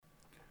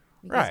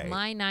Because Right.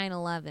 my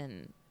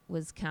 9/11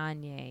 was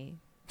Kanye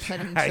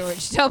putting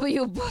George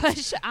W.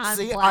 Bush on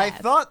See, blast. I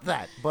thought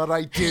that, but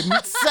I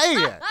didn't say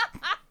it.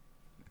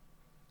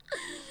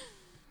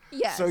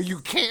 Yes. So you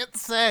can't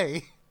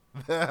say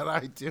that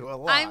I do a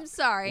lot. I'm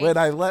sorry. When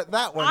I let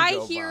that one I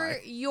go hear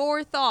by.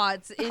 your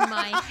thoughts in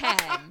my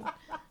head.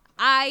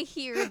 I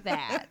hear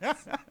that.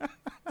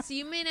 So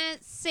you may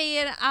not say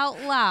it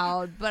out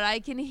loud, but I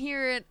can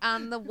hear it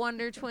on the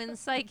Wonder Twin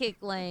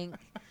psychic link.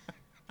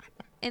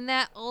 And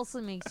that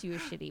also makes you a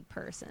shitty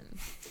person.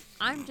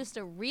 I'm just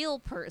a real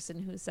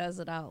person who says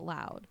it out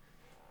loud.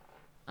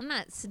 I'm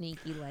not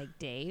sneaky like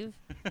Dave.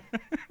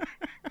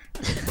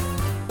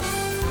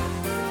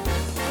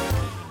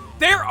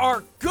 There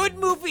are good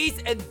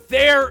movies and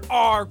there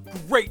are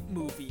great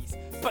movies.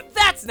 But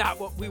that's not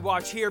what we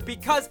watch here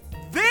because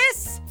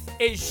this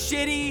is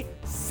shitty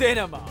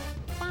cinema.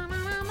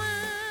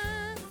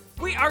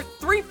 We are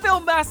three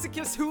film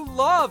masochists who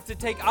love to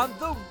take on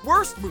the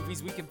worst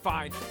movies we can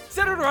find,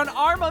 centered around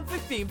our monthly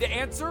theme to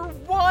answer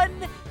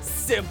one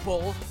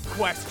simple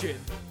question.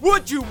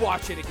 Would you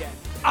watch it again?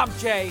 I'm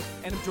Jay,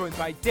 and I'm joined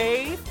by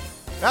Dave.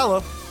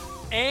 Hello.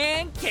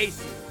 And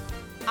Casey.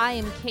 I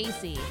am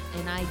Casey,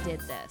 and I did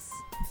this.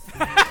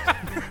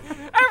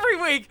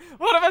 Every week,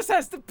 one of us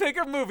has to pick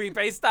a movie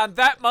based on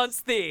that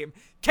month's theme.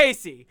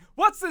 Casey,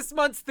 what's this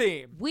month's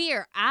theme? We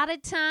are out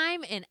of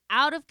time and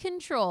out of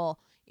control.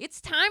 It's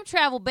time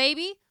travel,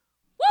 baby.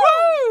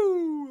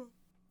 Woo!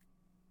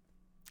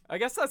 I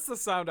guess that's the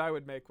sound I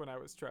would make when I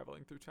was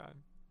traveling through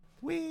time.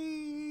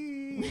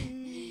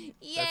 Wee.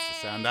 Yay! That's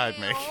the sound I'd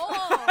make.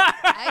 Oh,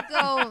 I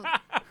go,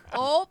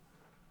 oh.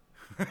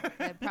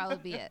 That'd probably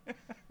be it.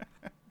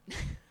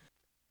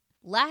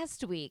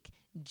 Last week,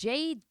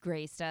 Jade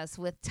graced us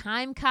with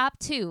Time Cop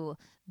 2,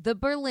 The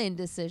Berlin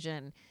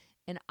Decision,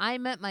 and I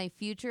met my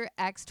future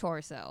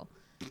ex-torso.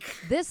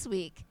 This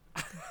week,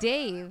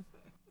 Dave,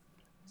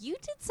 you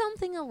did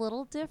something a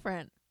little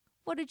different.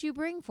 What did you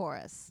bring for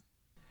us?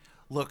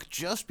 Look,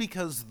 just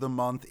because the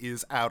month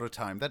is out of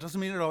time, that doesn't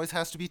mean it always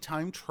has to be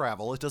time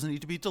travel. It doesn't need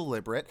to be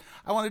deliberate.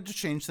 I wanted to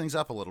change things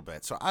up a little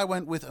bit. So I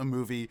went with a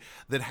movie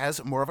that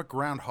has more of a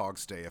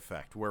Groundhog's Day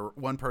effect, where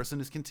one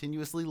person is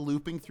continuously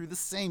looping through the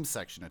same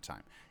section of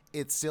time.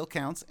 It still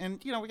counts,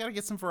 and, we got to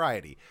get some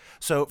variety.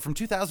 So from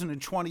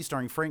 2020,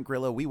 starring Frank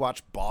Grillo, we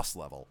watched Boss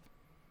Level.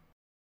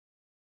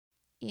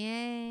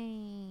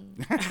 Yay.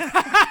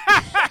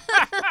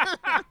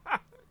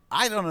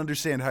 I don't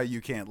understand how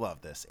you can't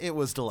love this. It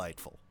was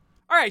delightful.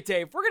 All right,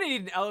 Dave, we're going to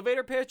need an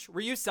elevator pitch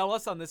where you sell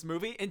us on this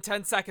movie in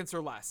 10 seconds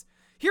or less.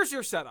 Here's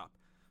your setup.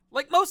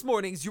 Like most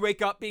mornings, you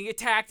wake up being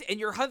attacked in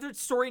your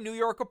 100-story New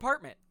York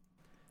apartment.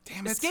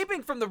 Damn it.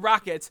 Escaping from the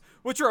rockets,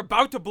 which are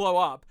about to blow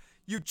up,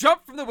 you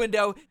jump from the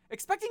window,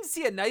 expecting to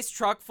see a nice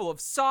truck full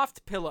of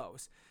soft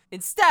pillows.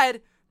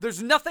 Instead,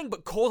 there's nothing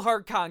but cold,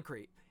 hard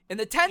concrete. In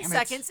the 10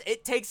 seconds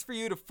it takes for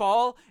you to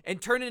fall and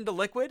turn into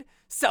liquid,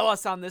 sell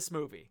us on this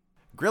movie.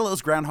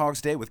 Grillo's Groundhog's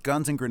Day with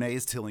guns and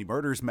grenades till he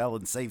murders Mel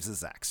and saves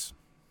his ex.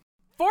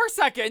 4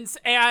 seconds,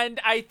 and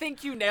I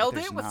think you nailed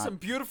There's it with not- some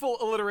beautiful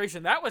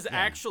alliteration. That was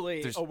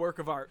actually there's- a work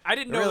of art. I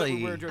didn't know that we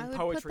Really- were doing I would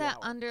poetry. put that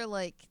hour. under,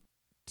 like,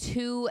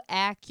 2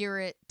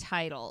 accurate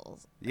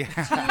titles. 2 Yeah.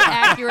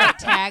 accurate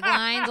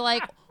taglines.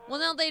 Like, well,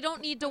 no, they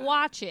don't need to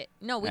watch it.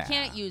 No, we Yeah,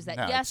 can't use that.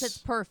 no, Yes, it's-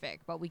 it's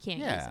perfect, but we can't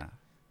use it. Yeah.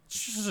 It's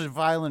just a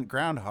violent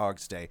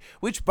Groundhog's Day,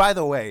 which, by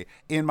the way,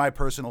 in my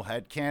personal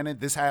headcanon,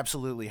 this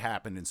absolutely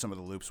happened in some of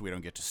the loops we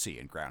don't get to see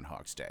in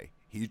Groundhog's Day.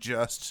 He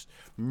just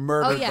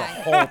murdered the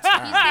whole He's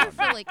town. there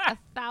for like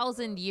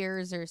 1,000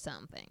 years or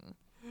something.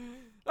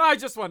 I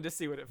just wanted to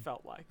see what it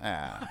felt like.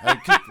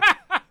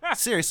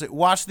 Seriously,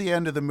 watch the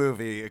end of the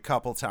movie a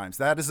couple times.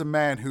 That is a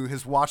man who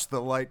has watched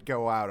the light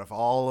go out of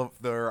all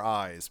of their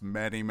eyes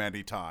many,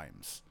 many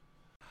times.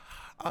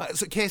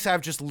 So, Case,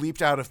 I've just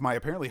leaped out of my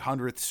apparently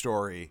 100th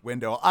story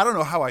window. I don't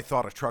know how I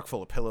thought a truck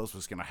full of pillows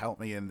was going to help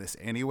me in this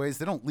anyways.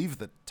 They don't leave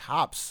the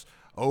tops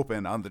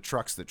open on the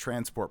trucks that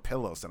transport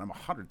pillows, and I'm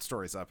 100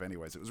 stories up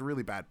anyways. It was a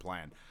really bad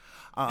plan.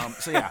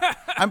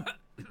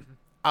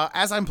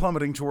 As I'm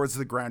plummeting towards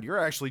the ground, you're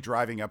actually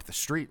driving up the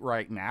street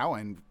right now,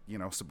 and,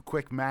 some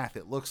quick math,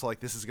 it looks like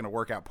this is going to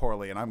work out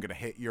poorly, and I'm going to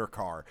hit your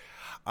car.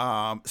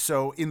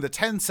 So in the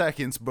 10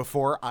 seconds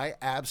before I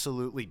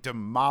absolutely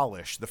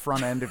demolish the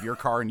front end of your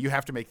car, and you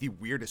have to make the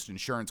weirdest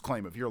insurance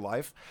claim of your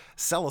life,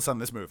 sell us on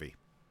this movie.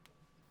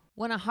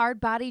 When a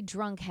hard-bodied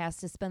drunk has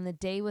to spend the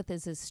day with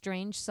his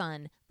estranged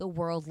son, the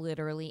world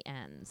literally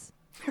ends.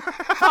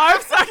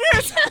 5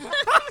 seconds!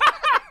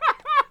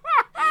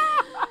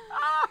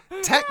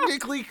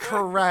 Technically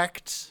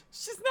correct.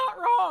 She's not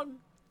wrong.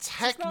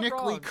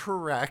 Technically wrong.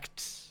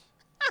 correct.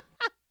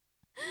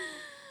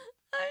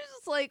 I was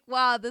just like,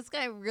 wow, this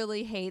guy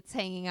really hates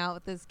hanging out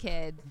with this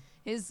kid.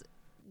 His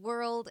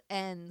world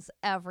ends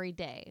every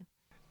day.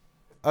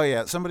 Oh,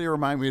 yeah. Somebody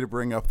remind me to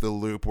bring up the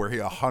loop where he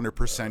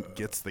 100%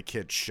 gets the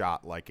kid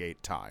shot like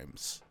 8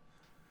 times.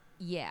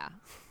 Yeah.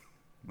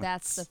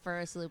 That's the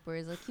first loop where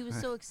he's like, he was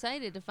so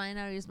excited to find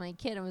out he was my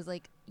kid. I was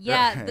like,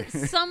 yeah,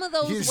 some of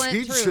those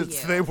went through you.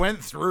 They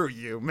went through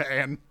you,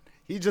 man.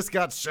 He just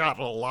got shot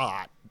a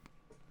lot.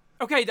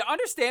 Okay, to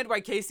understand why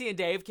Casey and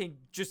Dave can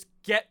just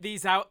get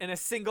these out in a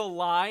single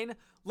line,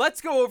 let's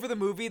go over the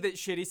movie that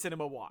Shitty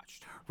Cinema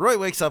watched. Roy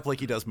wakes up like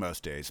he does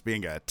most days,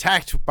 being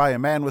attacked by a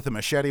man with a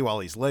machete while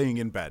he's laying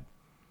in bed.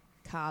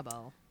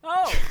 Cabo.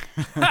 Oh.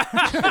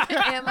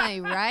 Am I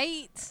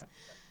right?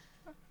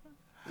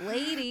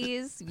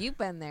 Ladies, you've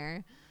been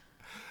there.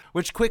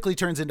 Which quickly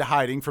turns into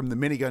hiding from the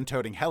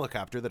minigun-toting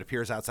helicopter that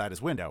appears outside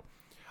his window.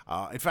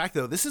 In fact,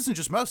 though, this isn't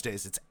just most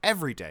days, it's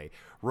every day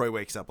Roy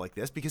wakes up like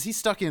this because he's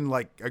stuck in,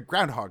 like, a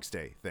Groundhog's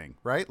Day thing,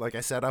 right? Like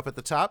I said up at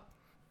the top.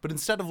 But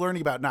instead of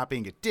learning about not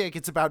being a dick,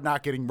 it's about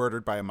not getting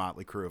murdered by a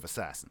motley crew of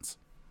assassins.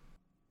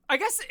 I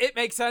guess it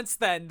makes sense,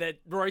 then, that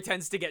Roy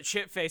tends to get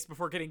shit-faced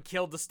before getting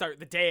killed to start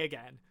the day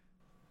again.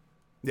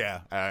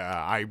 Yeah,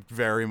 I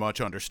very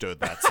much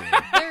understood that scene.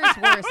 There's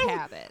worse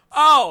habits.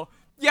 Oh,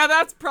 yeah,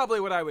 that's probably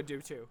what I would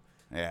do, too.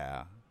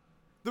 Yeah.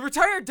 The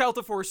retired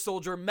Delta Force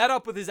soldier met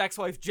up with his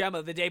ex-wife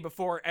Gemma the day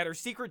before at her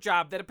secret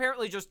job that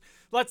apparently just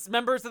lets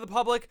members of the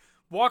public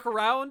walk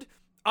around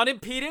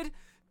unimpeded.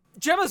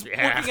 Gemma's working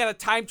at a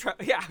time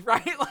travel. Yeah,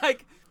 right?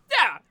 Like,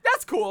 yeah,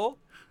 that's cool.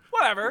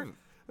 Whatever.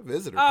 The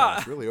visitor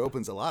pass really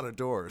opens a lot of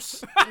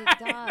doors. It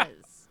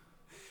does.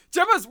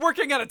 Gemma's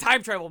working on a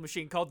time travel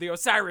machine called the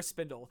Osiris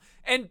Spindle,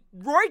 and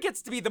Roy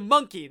gets to be the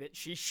monkey that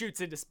she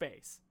shoots into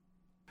space.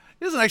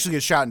 He doesn't actually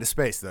get shot into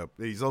space, though.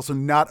 He's also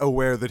not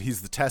aware that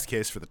he's the test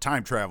case for the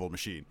time travel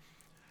machine.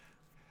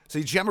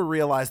 See, Gemma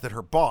realized that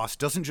her boss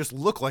doesn't just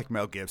look like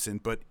Mel Gibson,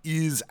 but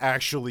is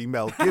actually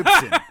Mel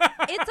Gibson.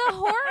 It's a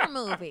horror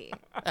movie.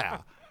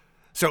 Yeah.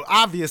 So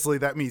obviously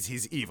that means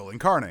he's evil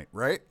incarnate,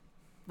 right?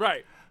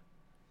 Right.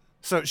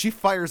 So she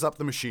fires up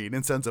the machine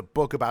and sends a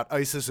book about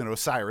Isis and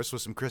Osiris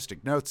with some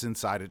cryptic notes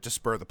inside it to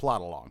spur the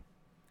plot along.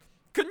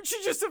 Couldn't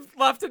she just have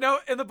left a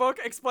note in the book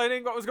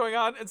explaining what was going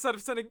on instead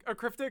of sending a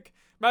cryptic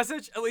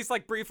message, at least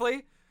like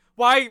briefly?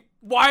 Why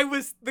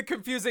was the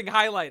confusing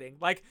highlighting?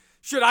 Like,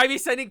 should I be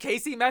sending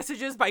Casey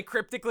messages by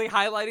cryptically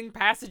highlighting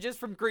passages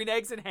from Green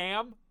Eggs and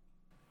Ham?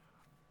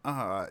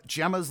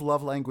 Gemma's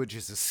love language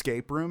is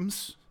escape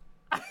rooms.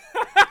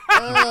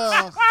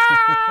 Ugh.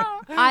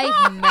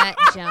 I've met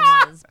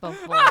Gemmas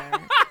before.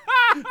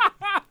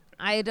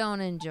 I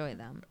don't enjoy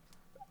them.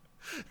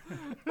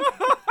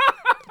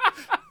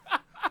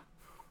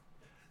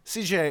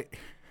 CJ,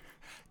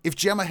 if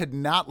Gemma had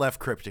not left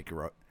cryptic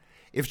notes,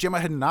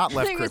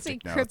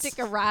 cryptic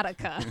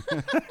erotica.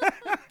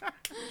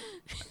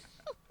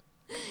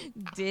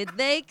 Did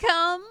they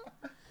come?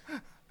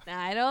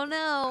 I don't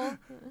know.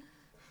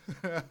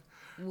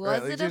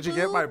 Was Right, it did a you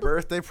get my boob?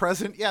 birthday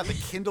present? Yeah, the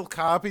Kindle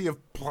copy of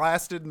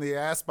Blasted in the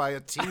Ass by a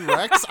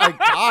T-Rex. I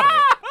got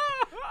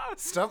it.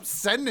 Stop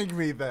sending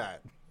me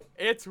that.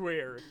 It's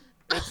weird.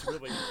 It's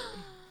really weird.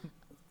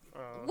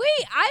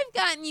 Wait, I've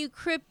gotten you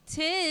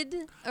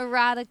cryptid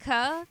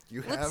erotica.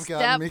 You with have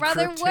gotten me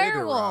Stepbrother cryptid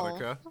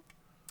Werewolf. erotica.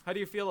 How do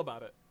you feel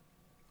about it?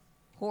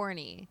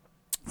 Horny.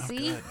 Oh,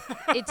 See,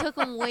 it took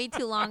him way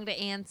too long to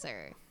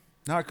answer.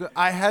 Not good.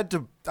 I had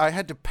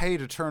to pay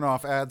to turn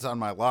off ads on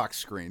my lock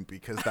screen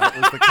because that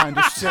was the kind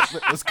of shit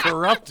that was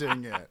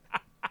corrupting it.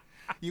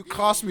 You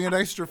cost me an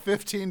extra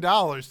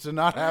 $15 to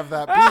not have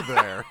that be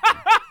there.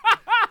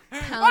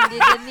 Pounded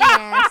in the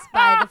ass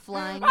by the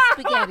flying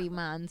spaghetti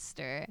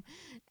monster,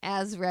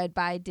 as read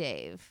by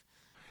Dave.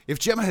 If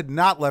Gemma had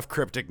not left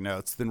cryptic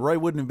notes, then Roy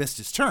wouldn't have missed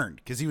his turn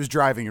because he was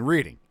driving and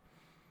reading.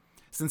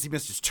 Since he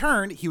missed his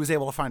turn, he was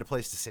able to find a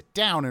place to sit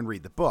down and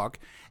read the book,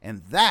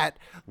 and that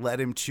led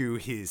him to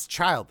his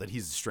child that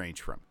he's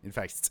estranged from. In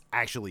fact, it's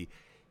actually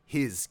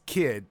his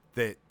kid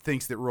that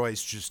thinks that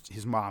Roy's just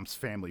his mom's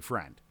family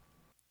friend.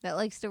 That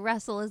likes to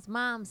wrestle his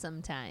mom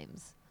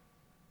sometimes.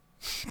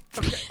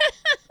 He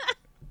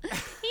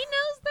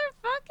knows they're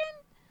fucking.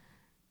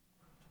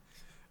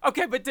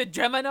 Okay, but did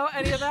Gemma know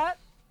any of that?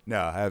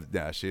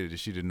 No, she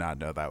did not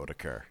know that would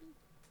occur.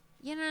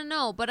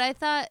 No, but I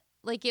thought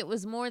like it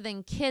was more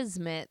than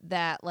kismet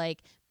that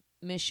like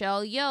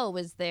Michelle Yeoh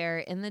was there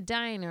in the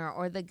diner,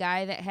 or the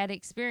guy that had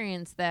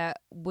experience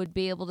that would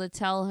be able to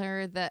tell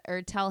her that,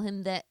 or tell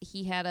him that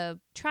he had a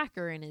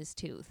tracker in his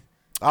tooth.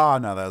 Oh,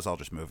 no, that was all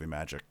just movie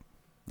magic.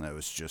 That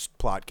was just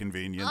plot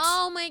convenience.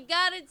 Oh my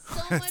God, it's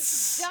so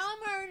much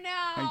dumber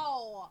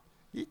now.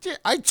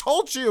 I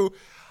told you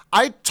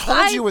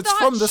it's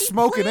from the she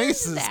Smokin' planned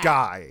Aces that.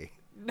 guy.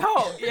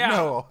 No, yeah.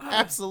 No,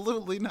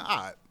 absolutely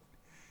not.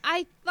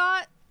 I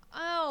thought,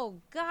 oh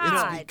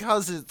God. It's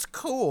because it's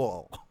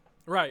cool.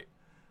 Right.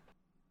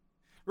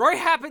 Roy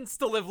happens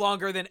to live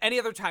longer than any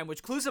other time,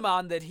 which clues him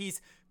on that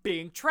he's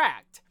being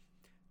tracked.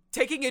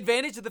 Taking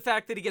advantage of the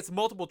fact that he gets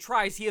multiple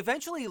tries, he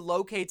eventually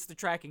locates the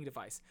tracking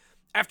device.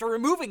 After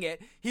removing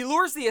it, he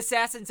lures the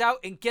assassins out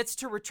and gets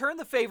to return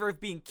the favor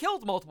of being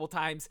killed multiple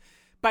times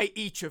by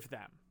each of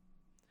them.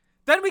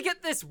 Then we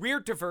get this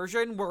weird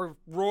diversion where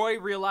Roy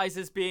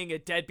realizes being a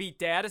deadbeat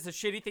dad is a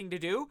shitty thing to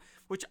do,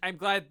 which I'm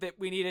glad that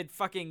we needed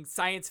fucking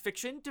science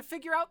fiction to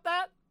figure out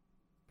that.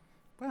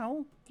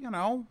 Well,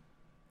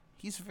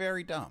 he's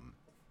very dumb.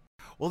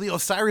 Well, the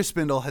Osiris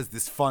Spindle has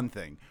this fun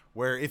thing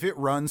where if it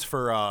runs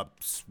for a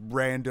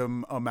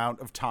random amount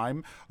of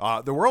time,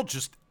 the world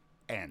just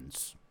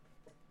ends.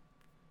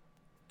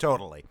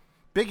 Totally.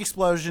 Big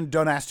explosion.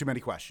 Don't ask too many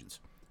questions.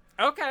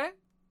 Okay.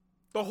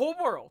 The whole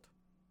world.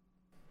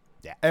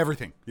 Yeah,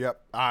 everything.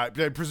 Yep.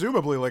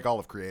 Presumably like all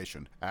of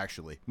creation,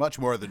 actually. Much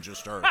more than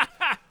just Earth.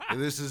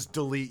 This is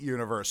delete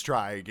universe,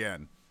 try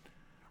again.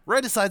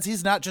 Roy decides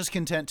he's not just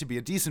content to be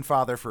a decent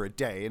father for a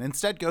day, and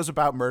instead goes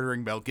about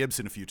murdering Mel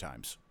Gibson a few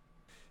times.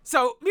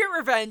 So, mere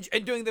revenge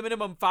and doing the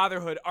minimum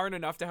fatherhood aren't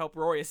enough to help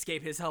Roy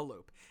escape his hell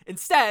loop.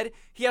 Instead,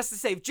 he has to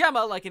save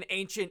Gemma like an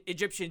ancient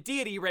Egyptian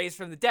deity raised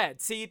from the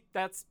dead. See,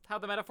 that's how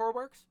the metaphor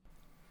works?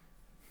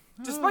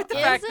 Despite the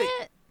fact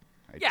that...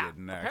 I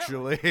didn't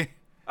actually.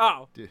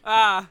 Oh.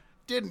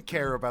 Didn't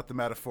care about the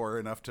metaphor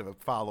enough to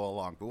follow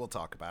along, but we'll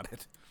talk about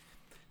it.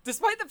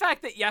 Despite the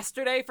fact that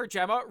yesterday, for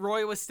Gemma,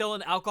 Roy was still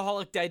an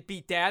alcoholic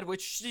deadbeat dad,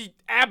 which she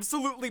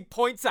absolutely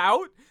points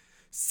out,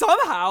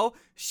 somehow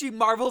she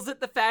marvels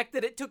at the fact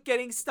that it took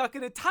getting stuck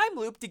in a time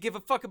loop to give a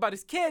fuck about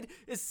his kid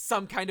is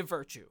some kind of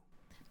virtue.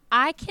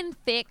 I can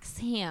fix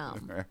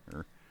him.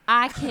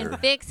 I can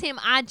fix him.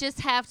 I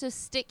just have to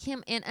stick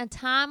him in a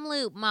time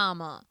loop,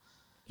 Mama.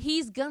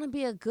 He's gonna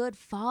be a good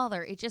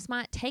father. It just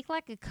might take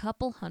like a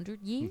couple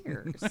 100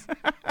 years.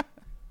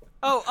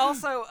 Oh,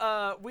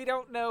 also, we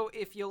don't know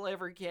if you'll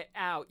ever get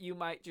out. You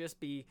might just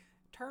be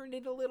turned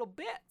into little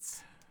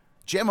bits.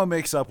 Gemma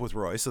makes up with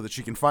Roy so that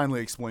she can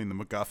finally explain the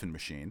MacGuffin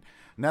machine.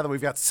 Now that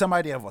we've got some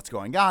idea of what's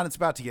going on, it's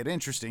about to get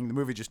interesting. The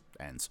movie just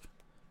ends.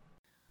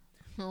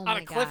 Oh On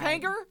a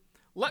cliffhanger?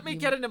 Let me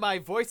get into my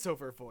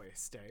voiceover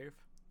voice, Dave.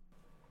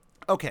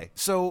 Okay,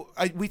 so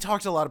we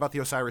talked a lot about the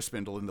Osiris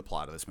spindle in the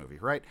plot of this movie,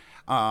 right?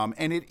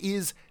 And it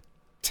is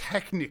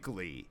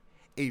technically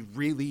a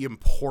really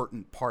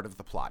important part of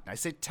the plot. And I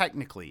say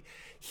technically.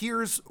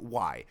 Here's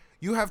why.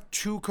 You have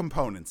two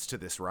components to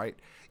this, right?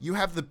 You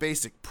have the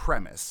basic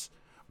premise,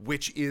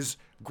 which is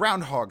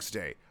Groundhog's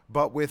Day,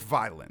 but with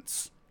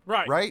violence.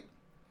 Right. Right?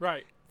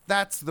 Right.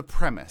 That's the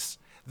premise.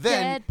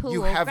 Then Deadpool,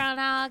 you have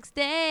Groundhog's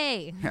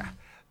Day. Yeah.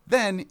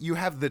 Then you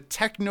have the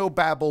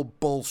technobabble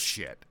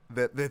bullshit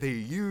that they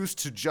use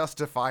to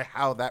justify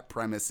how that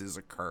premise is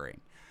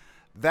occurring.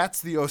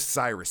 That's the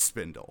Osiris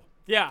spindle.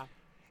 Yeah.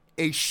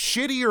 A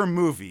shittier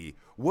movie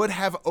would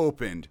have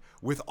opened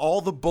with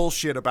all the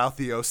bullshit about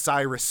the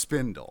Osiris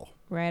spindle.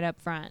 Right up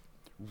front.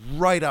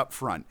 Right up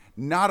front,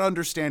 not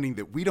understanding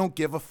that we don't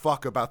give a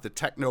fuck about the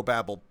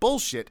technobabble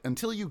bullshit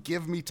until you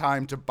give me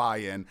time to buy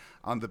in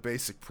on the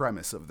basic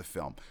premise of the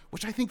film,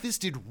 which I think this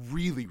did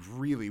really,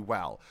 really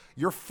well.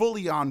 You're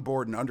fully on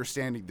board and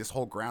understanding this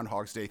whole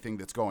Groundhog's Day thing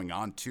that's going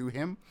on to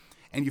him,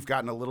 and you've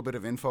gotten a little bit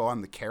of info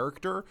on the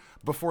character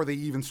before they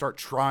even start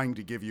trying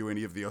to give you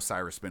any of the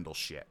Osiris spindle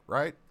shit,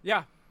 right?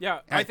 Yeah.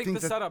 I think the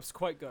that setup's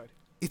quite good.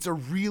 It's a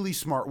really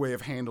smart way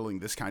of handling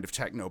this kind of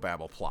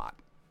technobabble plot.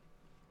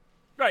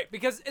 Right,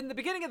 because in the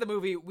beginning of the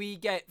movie, we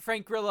get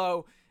Frank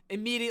Grillo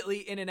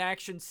immediately in an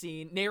action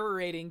scene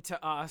narrating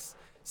to us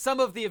some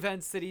of the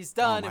events that he's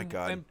done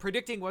and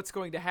predicting what's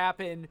going to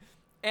happen.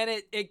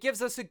 And it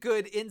gives us a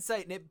good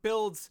insight, and it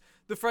builds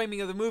the framing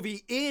of the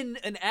movie in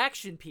an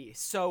action piece.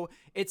 So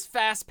it's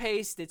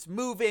fast-paced, it's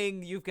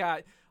moving, you've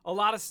got a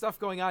lot of stuff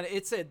going on.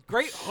 It's a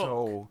great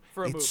hook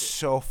for a movie. It's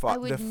so fun. I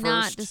would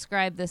not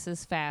describe this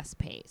as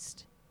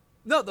fast-paced.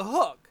 No, the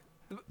hook,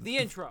 the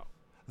intro.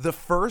 The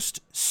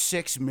first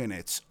 6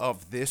 minutes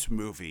of this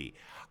movie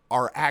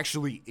are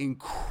actually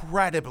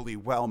incredibly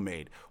well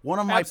made. One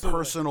of my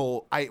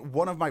personal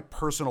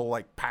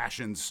like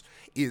passions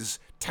is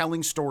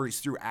telling stories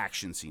through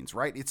action scenes,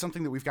 right? It's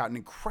something that we've gotten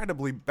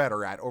incredibly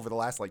better at over the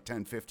last like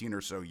 10, 15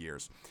 or so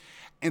years.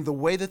 And the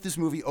way that this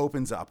movie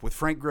opens up with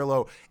Frank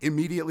Grillo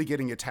immediately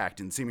getting attacked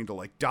and seeming to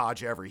like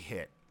dodge every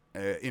hit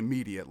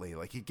immediately,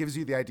 like he gives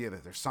you the idea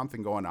that there's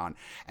something going on,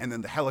 and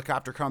then the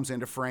helicopter comes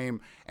into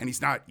frame, and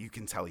you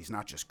can tell he's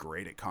not just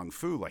great at kung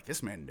fu, like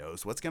this man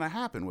knows what's going to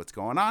happen, what's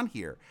going on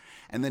here.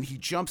 And then he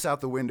jumps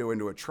out the window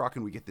into a truck,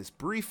 and we get this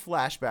brief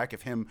flashback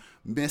of him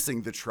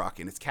missing the truck,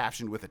 and it's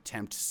captioned with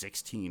attempt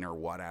 16 or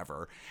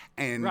whatever,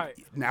 and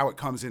now it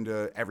comes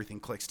into everything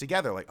clicks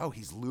together, like, oh,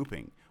 he's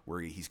looping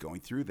where he's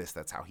going through this.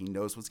 That's how he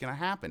knows what's going to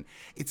happen.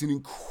 It's an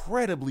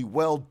incredibly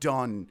well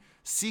done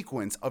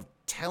sequence of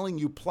telling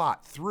you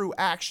plot through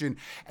action,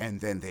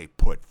 and then they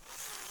put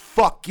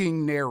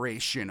fucking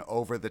narration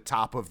over the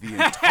top of the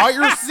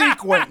entire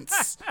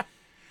sequence.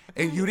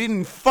 And you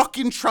didn't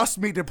fucking trust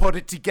me to put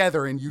it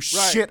together, and you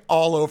shit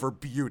all over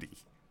beauty.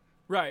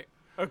 Right.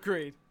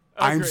 Agreed.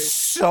 I'm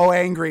so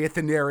angry at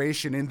the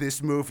narration in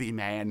this movie,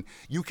 man.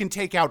 You can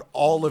take out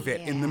all of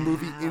it, and the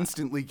movie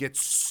instantly gets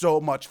so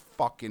much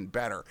fucking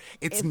better.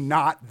 It's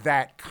not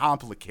that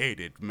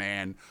complicated,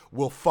 man.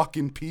 We'll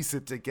fucking piece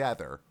it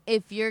together.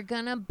 If you're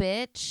gonna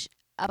bitch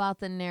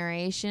about the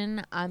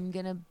narration, I'm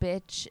gonna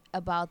bitch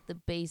about the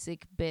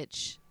basic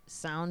bitch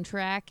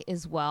soundtrack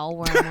as well,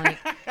 where I'm like,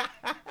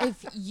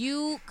 if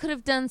you could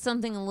have done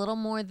something a little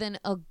more than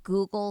a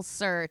Google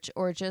search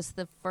or just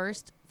the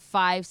first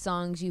 5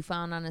 songs you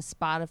found on a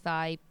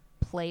Spotify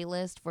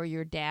playlist for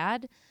your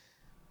dad,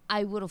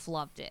 I would have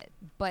loved it.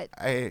 But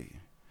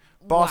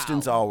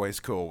Boston's always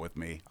cool with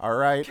me. All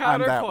right,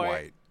 I'm that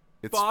white.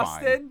 It's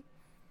Boston, fine.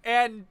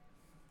 And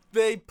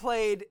they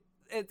played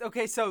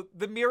okay, so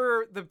the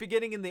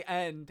beginning and the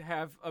end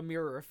have a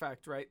mirror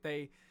effect, right?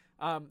 They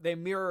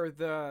mirror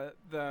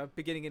the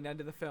beginning and end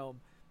of the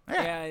film.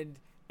 Yeah. And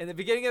in the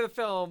beginning of the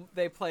film,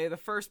 they play the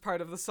first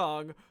part of the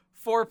song,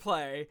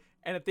 Foreplay,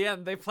 and at the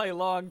end they play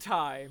Long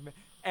Time.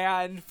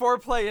 And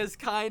Foreplay is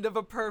kind of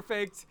a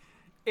perfect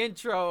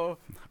intro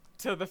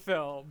to the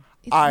film.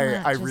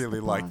 I really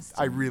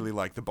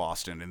like the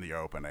Boston in the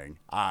opening.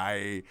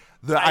 I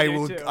will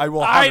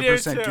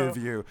 100% give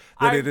you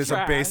that it is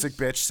trash. a basic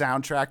bitch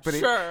soundtrack, but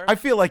Sure. I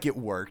feel like it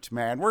worked,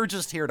 man. We're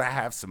just here to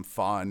have some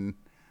fun.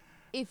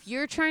 If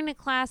you're trying to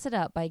class it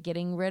up by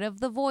getting rid of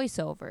the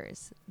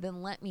voiceovers,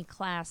 then let me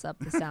class up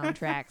the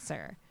soundtrack,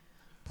 sir.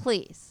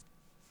 Please.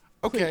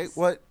 Okay,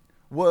 Please.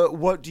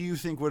 what do you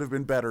think would have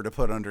been better to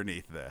put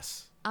underneath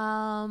this?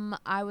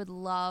 I would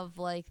love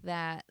like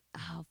that.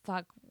 Oh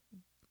fuck,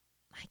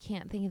 I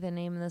can't think of the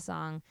name of the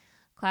song.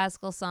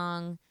 Classical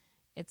song.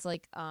 It's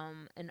like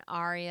an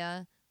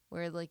aria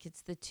where like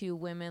it's the two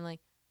women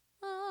like.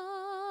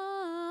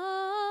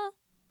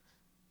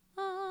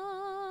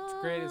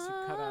 Great as you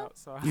cut out,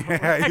 so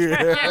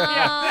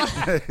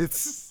Yeah.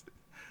 It's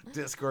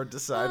Discord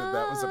decided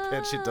that was a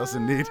pitch it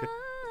doesn't need.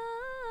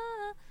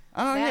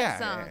 Oh That yeah,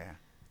 song. yeah.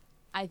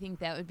 I think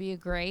that would be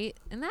great,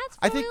 and that's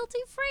I think- royalty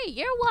free.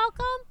 You're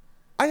welcome.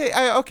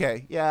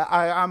 Okay, yeah,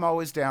 I'm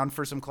always down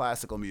for some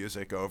classical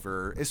music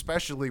over,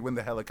 especially when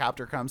the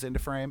helicopter comes into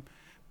frame.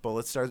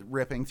 Bullets start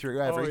ripping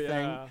through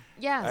everything. Oh,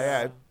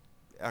 Yes.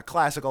 A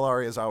classical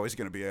aria is always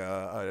going to be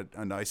a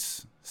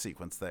nice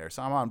sequence there,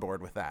 so I'm on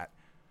board with that.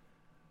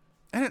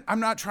 And I'm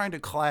not trying to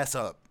class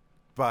up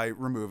by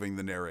removing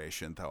the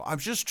narration, though. I'm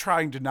just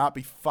trying to not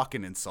be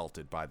fucking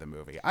insulted by the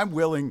movie. I'm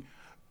willing.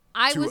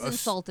 I to was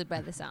insulted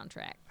by the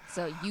soundtrack.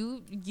 So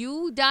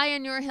you die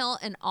on your hill,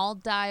 and I'll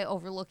die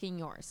overlooking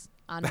yours.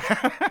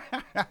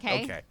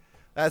 Okay. Okay,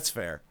 that's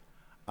fair.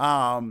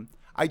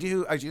 I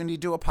do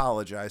need to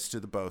apologize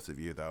to the both of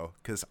you though,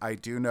 because I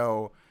do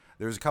know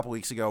there was a couple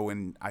weeks ago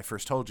when I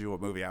first told you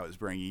what movie I was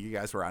bringing. You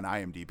guys were on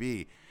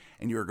IMDb,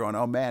 and you were going,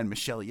 "Oh man,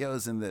 Michelle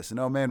Yeoh's in this," and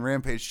 "Oh man,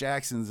 Rampage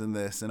Jackson's in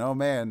this," and "Oh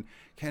man,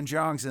 Ken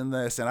Jeong's in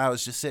this," and I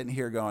was just sitting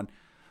here going,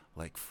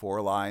 like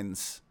 4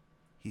 lines.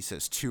 He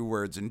says 2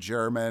 words in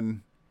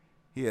German.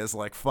 He has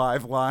like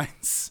 5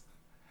 lines.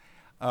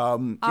 Yeah, if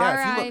you look,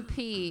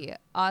 R.I.P.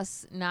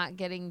 us not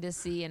getting to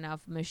see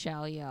enough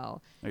Michelle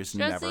Yeoh. there's She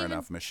doesn't never even-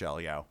 enough Michelle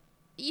Yeoh.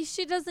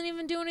 She doesn't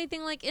even do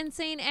anything like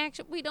insane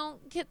action. We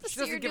don't get to She see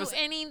her doesn't give do us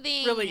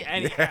anything. really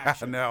any Yeah,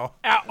 action no.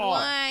 at all.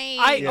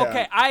 Why?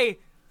 Yeah.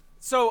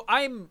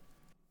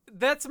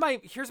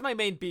 Here's my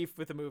main beef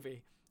with the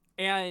movie,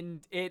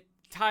 and it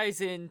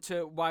ties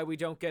into why we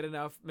don't get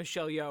enough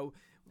Michelle Yeoh.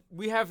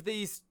 We have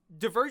these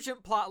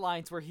divergent plot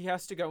lines where he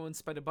has to go and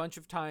spend a bunch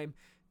of time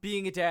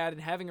being a dad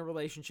and having a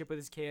relationship with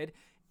his kid.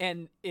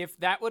 And if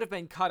that would have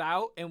been cut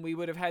out and we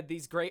would have had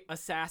these great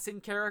assassin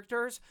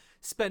characters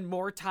spend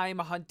more time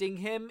hunting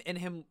him and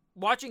him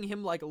watching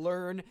him like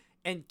learn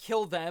and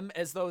kill them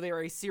as though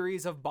they're a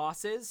series of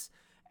bosses,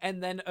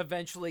 and then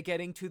eventually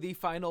getting to the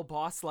final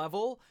boss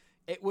level,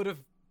 it would have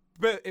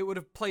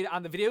played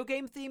on the video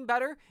game theme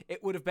better.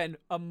 It would have been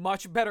a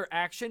much better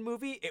action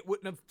movie. It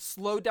wouldn't have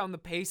slowed down the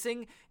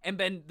pacing and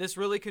been this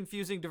really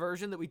confusing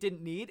diversion that we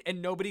didn't need, and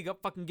nobody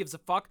fucking gives a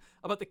fuck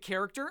about the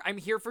character. I'm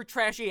here for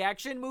trashy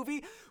action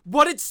movie.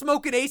 What did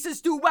Smokin' Aces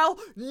do well?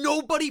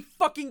 Nobody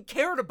fucking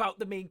cared about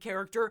the main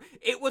character.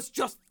 It was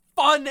just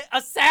fun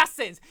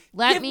assassins.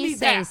 Let Give me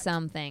say that.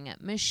 something.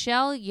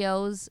 Michelle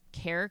Yeoh's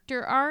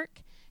character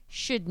arc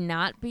should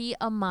not be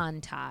a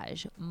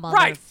montage,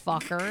 Right.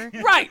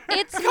 motherfucker. Right.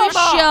 It's Come on.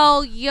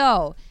 Michelle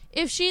Yeoh.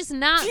 If she's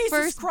not Jesus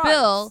first Christ.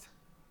 bill,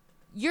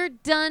 you're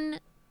done.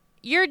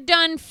 You're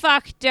done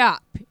fucked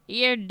up.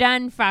 You're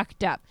done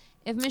fucked up.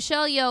 If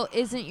Michelle Yeoh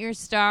isn't your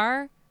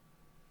star,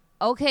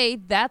 okay,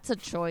 that's a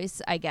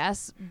choice, I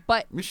guess.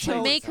 But to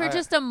Michelle- make her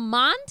just a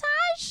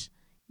montage,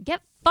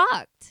 get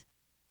fucked.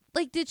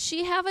 Like, did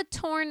she have a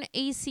torn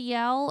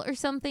ACL or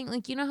something?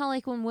 Like, you know how,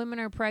 like, when women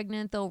are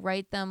pregnant, they'll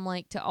write them,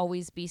 like, to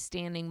always be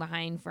standing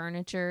behind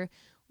furniture?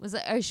 Was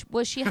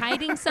she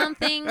hiding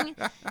something?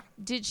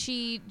 Did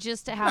she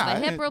just have a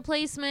hip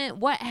replacement?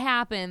 What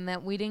happened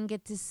that we didn't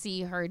get to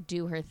see her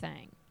do her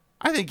thing?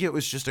 I think it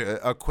was just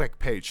a quick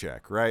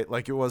paycheck, right?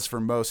 Like it was for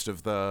most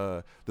of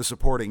the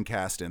supporting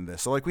cast in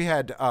this. So like we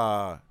had,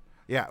 so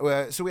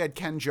we had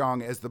Ken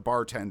Jeong as the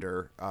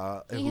bartender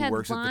He who had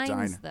works lines, at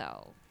the diner.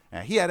 though.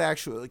 Yeah,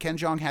 Ken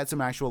Jeong had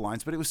some actual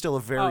lines, but it was still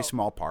a very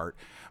small part.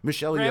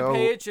 Michelle Yeoh,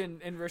 Rampage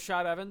and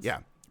Rashad Evans. yeah,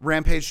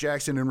 Rampage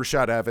Jackson and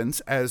Rashad Evans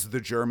as the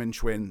German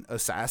twin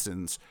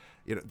assassins.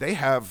 You know, they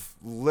have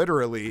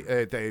literally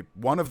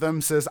one of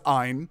them says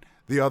ein,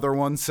 the other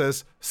one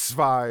says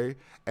zwei,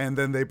 and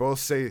then they both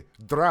say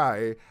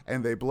drei,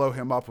 and they blow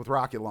him up with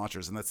rocket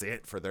launchers, and that's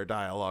it for their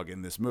dialogue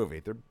in this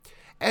movie.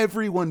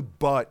 Everyone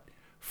but They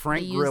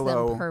Frank used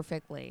Grillo, them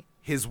perfectly.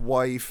 his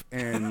wife,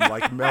 and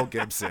like Mel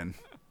Gibson.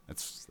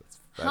 That's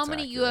How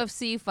many accurate.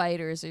 UFC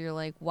fighters are you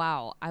like,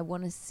 wow, I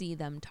want to see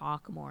them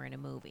talk more in a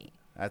movie?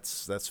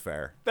 That's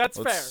fair. That's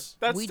fair.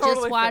 That's We totally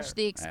just watched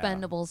fair. The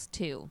Expendables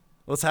 2.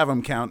 Let's have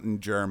them count in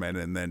German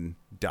and then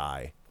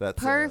die.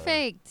 That's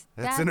Perfect.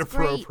 That's an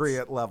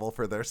appropriate level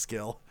for their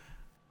skill.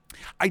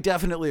 I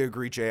definitely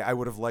agree, Jay. I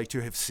would have liked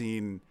to have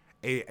seen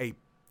a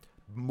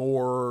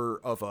more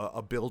of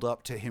a build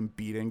up to him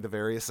beating the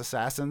various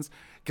assassins,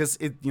 because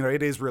it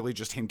is really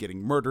just him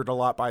getting murdered a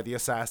lot by the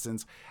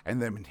assassins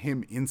and then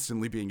him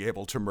instantly being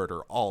able to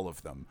murder all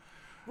of them.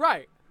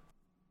 Right.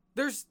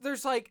 There's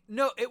like,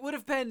 no, it would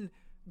have been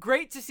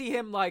great to see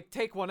him like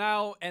take one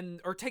out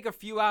or take a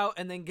few out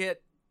and then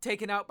get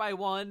taken out by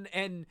one.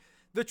 And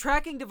the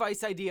tracking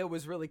device idea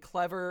was really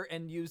clever,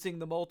 and using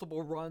the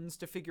multiple runs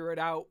to figure it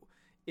out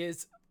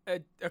is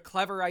a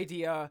clever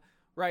idea,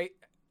 right?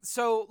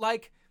 So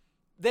like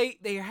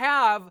they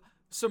have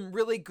some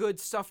really good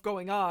stuff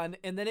going on,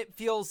 and then it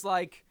feels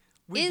like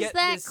we get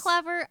this...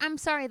 clever? I'm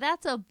sorry,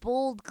 that's a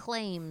bold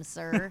claim,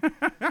 sir.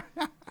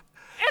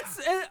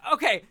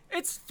 Okay,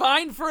 it's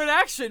fine for an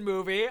action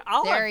movie.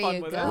 I'll have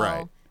fun with it.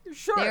 Right.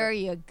 Sure. There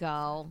you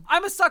go.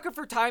 I'm a sucker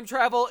for time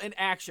travel and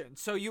action,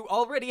 so you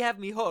already have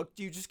me hooked.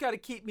 You just got to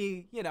keep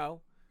me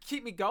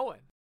going.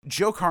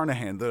 Joe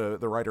Carnahan, the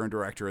writer and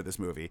director of this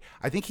movie,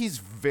 I think he's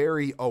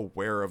very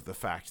aware of the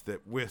fact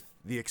that, with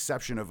the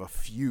exception of a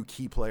few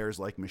key players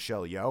like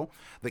Michelle Yeoh,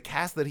 the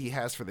cast that he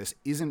has for this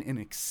isn't an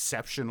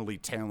exceptionally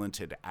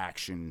talented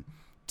action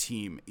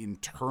team in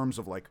terms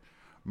of like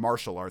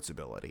martial arts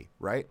ability,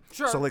 right?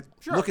 Sure. So like,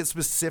 sure. Look at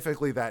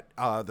specifically that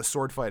the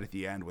sword fight at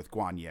the end with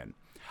Guan Yin.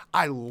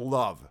 I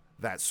love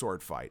that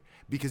sword fight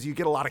because you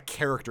get a lot of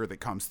character that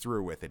comes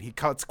through with it. He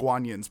cuts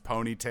Guan Yin's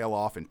ponytail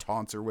off and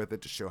taunts her with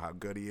it to show how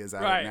good he is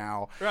at it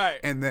now. Right.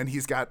 And then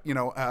he's got,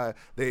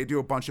 they do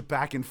a bunch of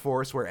back and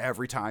forth where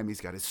every time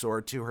he's got his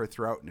sword to her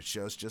throat, and it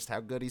shows just how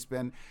good he's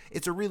been.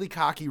 It's a really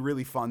cocky,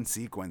 really fun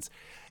sequence.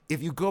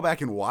 If you go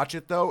back and watch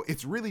it, though,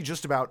 it's really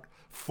just about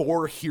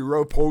 4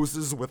 hero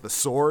poses with a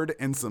sword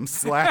and some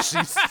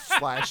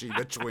slashy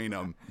between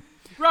them.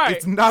 Right.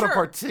 It's not a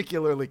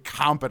particularly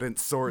competent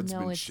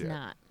swordsmanship. No, it's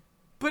not.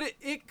 But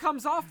it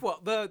comes off well.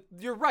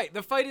 You're right.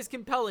 The fight is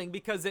compelling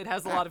because it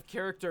has a lot of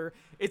character.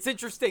 It's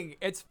interesting.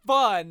 It's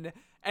fun.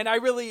 And I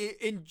really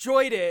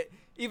enjoyed it,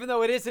 even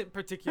though it isn't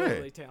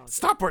particularly talented.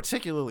 It's not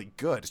particularly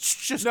good. It's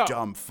just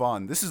dumb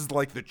fun. This is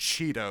like the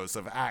Cheetos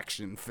of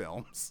action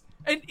films.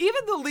 And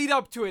even the lead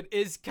up to it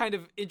is kind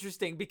of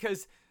interesting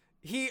because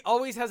he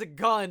always has a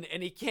gun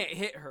and he can't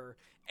hit her.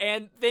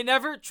 And they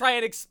never try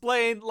and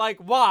explain, like,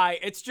 why.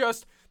 It's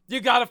just, you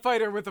gotta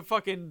fight her with a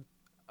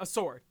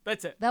sword.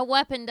 That's it. That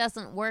weapon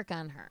doesn't work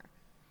on her.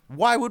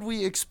 Why would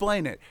we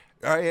explain it?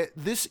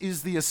 This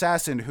is the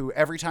assassin who,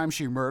 every time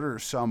she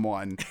murders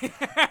someone,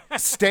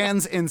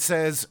 stands and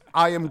says,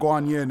 "I am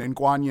Guan Yin, and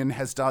Guan Yin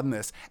has done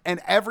this."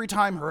 And every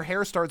time her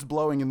hair starts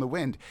blowing in the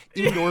wind,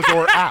 indoors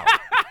or out.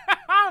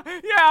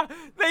 Yeah,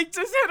 they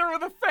just hit her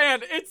with a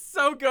fan. It's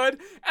so good.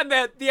 And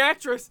that the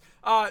actress,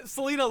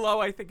 Selena Lowe,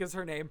 I think is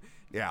her name,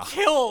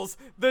 kills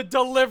the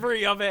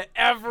delivery of it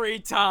every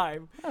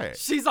time. Right.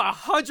 She's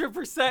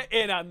 100%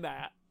 in on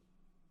that.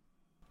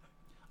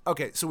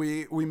 Okay, so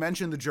we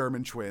mentioned the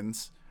German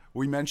twins.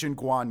 We mentioned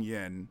Guan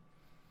Yin.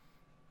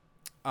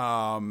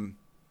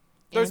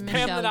 There's And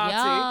Pam the Michelle Nazi.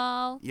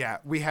 Yeoh. Yeah,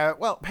 we have...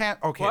 Well, Pam...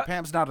 Okay, What?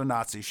 Pam's not a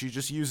Nazi. She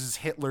just uses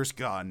Hitler's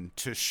gun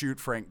to shoot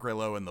Frank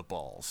Grillo in the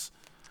balls.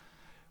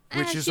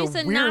 Which is a she's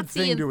a weird Nazi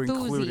thing to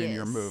include in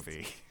your enthusiast.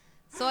 movie.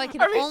 So I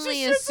can I mean, only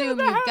she shoots her in assume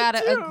the you've head, got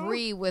to too.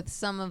 agree with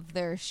some of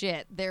their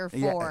shit.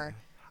 Therefore,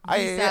 I-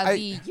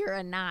 vis-a-vis, you're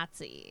a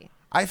Nazi.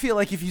 I feel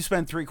like if you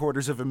spend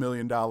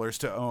 $750,000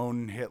 to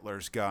own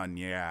Hitler's gun,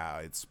 yeah,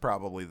 it's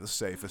probably the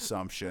safe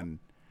assumption.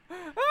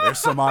 There's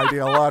some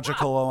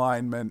ideological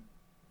alignment.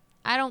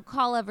 I don't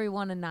call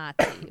everyone a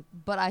Nazi,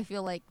 but I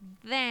feel like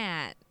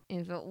that,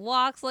 if it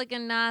walks like a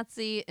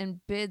Nazi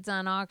and bids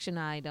on auction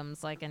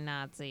items like a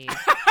Nazi,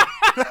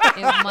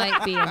 it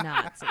might be a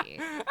Nazi.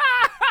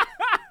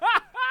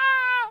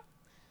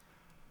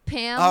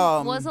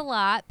 Pam was a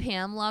lot.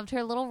 Pam loved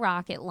her little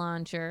rocket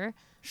launcher.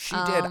 She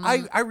did.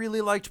 I really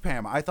liked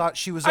Pam. I thought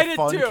she was I a did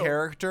fun too.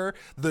 character.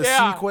 The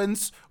Yeah.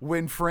 sequence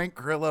when Frank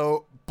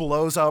Grillo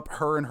blows up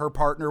her and her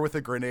partner with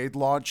a grenade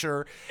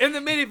launcher, In the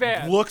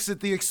minivan. looks at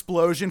the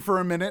explosion for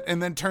a minute,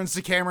 and then turns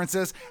to camera and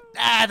says,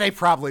 they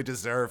probably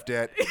deserved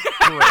it.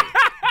 Great.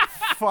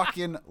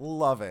 Fucking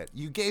love it.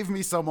 You gave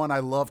me someone I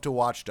love to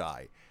watch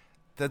die.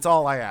 That's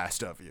all I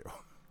asked of you.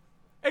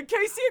 And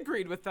Casey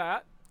agreed with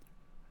that.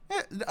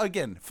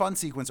 Again, fun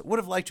sequence. Would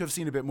have liked to have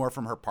seen a bit more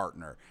from her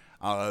partner.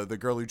 The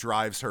girl who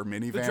drives her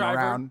minivan driver?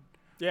 around.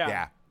 Yeah.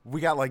 Yeah. We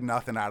got like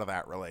nothing out of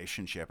that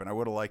relationship, and I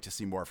would have liked to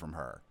see more from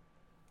her.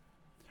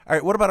 All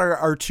right, what about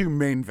our two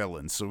main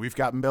villains? So we've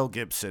got Mel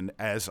Gibson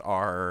as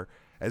the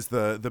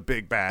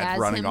big bad As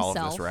running all of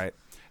this, himself. right?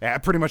 Yeah,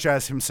 pretty much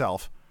as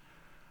himself.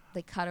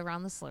 They cut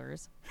around the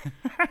slurs.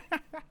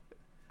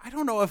 I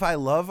don't know if I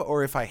love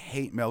or if I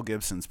hate Mel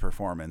Gibson's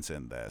performance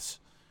in this.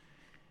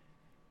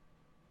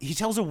 He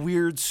tells a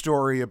weird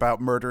story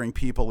about murdering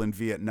people in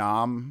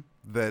Vietnam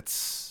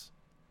that's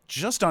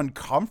just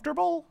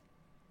uncomfortable.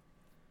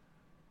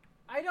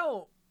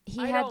 He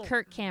had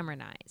Kirk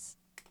Cameron eyes.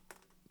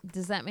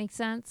 Does that make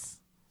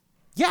sense?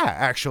 Yeah,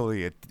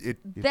 actually, it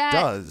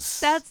does.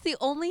 That's the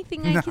only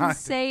thing I can Not-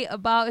 say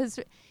about his.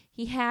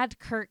 He had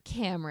Kirk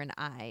Cameron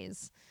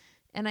eyes,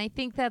 and I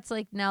think that's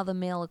like now the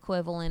male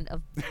equivalent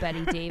of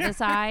Betty Davis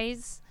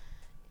eyes,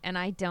 and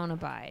I don't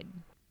abide.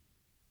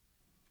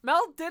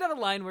 Mel did have a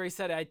line where he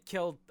said,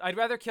 I'd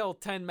rather kill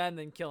 10 men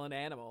than kill an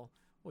animal,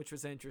 which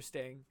was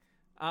interesting.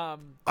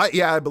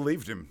 I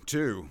believed him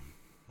too.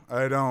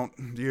 I don't.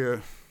 Yeah.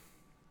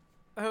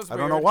 That was I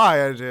don't weird. know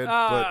why I did,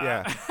 but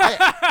yeah.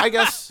 I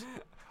guess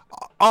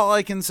all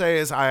I can say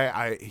is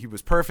he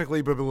was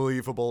perfectly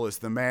believable as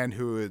the man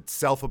who would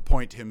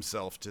self-appoint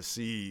himself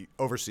to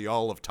oversee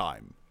all of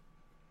time.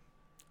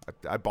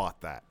 I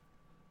bought that.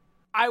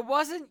 I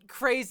wasn't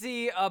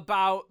crazy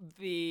about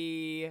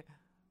the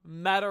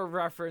meta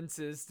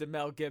references to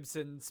Mel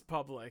Gibson's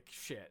public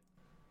shit.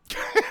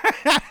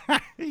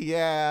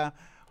 Yeah,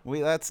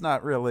 it's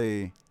not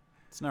really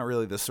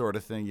the sort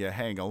of thing you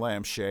hang a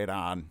lampshade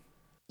on.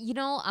 You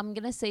know, I'm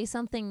gonna say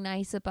something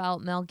nice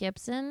about Mel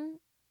Gibson.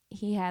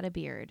 He had a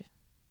beard.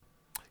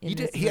 He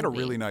had a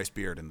really nice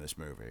beard in this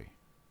movie.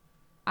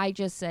 I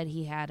just said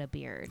he had a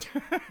beard.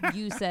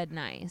 You said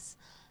nice.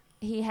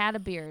 He had a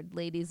beard,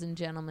 ladies and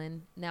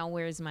gentlemen. Now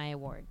where's my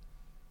award?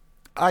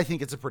 I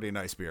think it's a pretty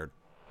nice beard.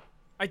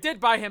 I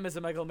did buy him as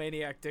a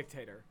megalomaniac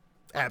dictator.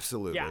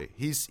 Absolutely. Yeah.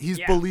 He's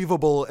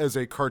believable as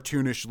a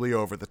cartoonishly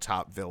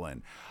over-the-top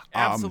villain.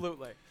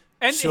 Absolutely.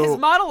 And so- his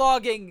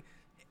monologuing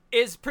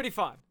is pretty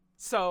fun.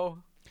 So,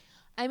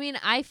 I mean,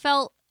 I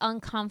felt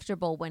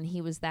uncomfortable when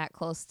he was that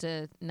close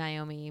to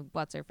Naomi,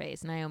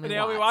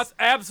 Naomi Watts.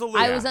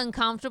 Absolutely. I was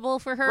uncomfortable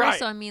for her, Right.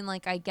 so I mean,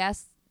 like, I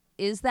guess,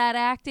 is that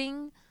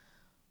acting?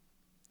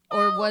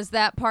 Or was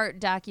that part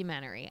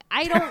documentary?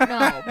 I don't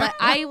know, but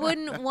I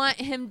wouldn't want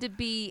him to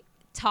be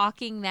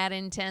talking that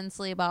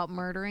intensely about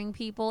murdering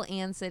people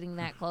and sitting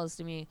that close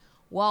to me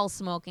while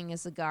smoking a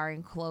cigar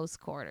in close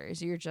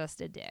quarters. You're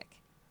just a dick.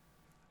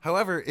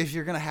 However, if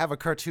you're going to have a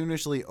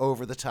cartoonishly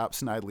over-the-top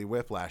Snidely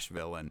Whiplash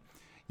villain,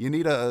 you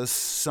need a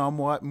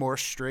somewhat more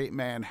straight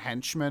man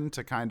henchman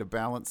to kind of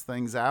balance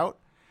things out,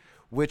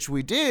 which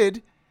we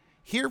did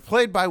here,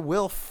 played by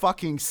Will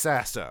fucking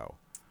Sasso.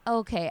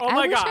 Okay, Oh I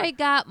my wish God. I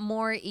got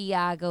more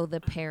Iago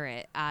the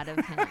parrot out of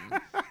him.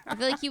 I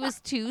feel like he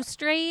was too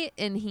straight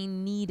and he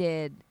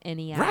needed an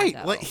Iago.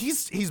 Right, like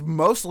he's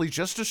mostly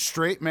just a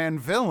straight man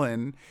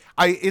villain.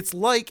 It's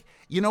like,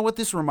 you know what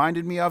this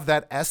reminded me of?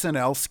 That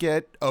SNL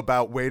skit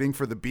about waiting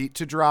for the beat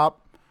to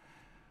drop,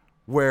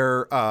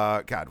 where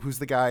who's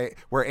the guy?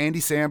 Where Andy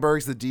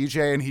Samberg's the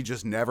DJ and he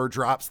just never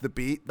drops the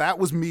beat. That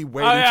was me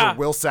waiting for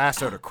Will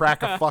Sasso to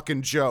crack a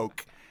fucking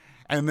joke,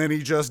 and then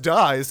he just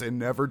dies and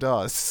never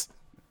does.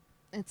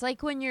 It's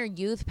like when your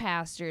youth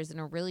pastor is in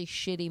a really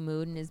shitty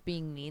mood and is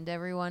being mean to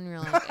everyone. You're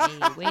like, hey,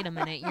 wait a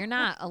minute. You're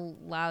not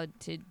allowed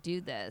to do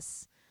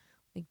this.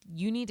 Like,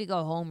 you need to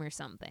go home or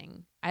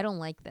something. I don't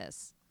like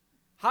this.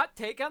 Hot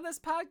take on this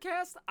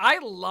podcast? I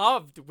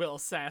loved Will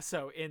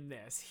Sasso in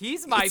this.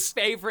 He's my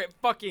favorite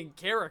fucking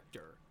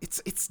character.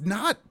 It's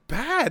not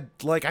bad.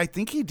 Like, I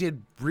think he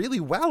did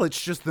really well.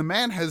 It's just the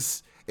man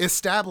has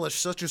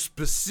established such a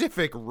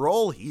specific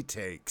role he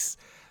takes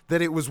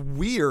that it was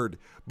weird.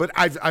 But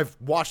I've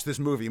watched this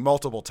movie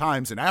multiple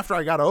times, and after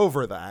I got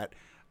over that,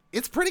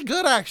 it's pretty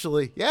good,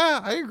 actually. Yeah,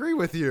 I agree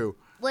with you.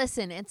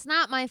 Listen, it's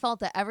not my fault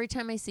that every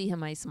time I see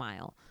him, I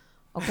smile.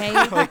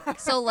 Okay?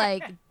 So,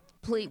 like,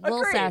 please, Will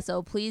Agreed.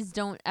 Sasso, please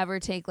don't ever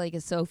take, like,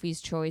 a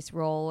Sophie's Choice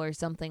role or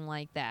something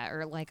like that,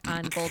 or, like,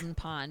 on Golden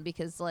Pond,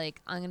 because,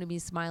 like, I'm going to be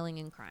smiling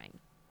and crying.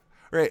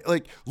 Right,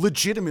 like,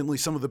 legitimately,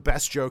 some of the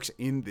best jokes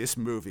in this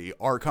movie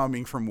are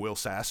coming from Will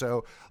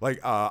Sasso. Like,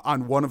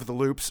 on one of the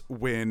loops,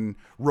 when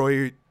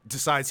Roy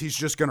decides he's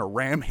just going to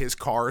ram his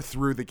car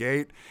through the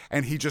gate,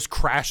 and he just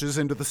crashes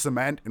into the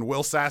cement, and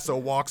Will Sasso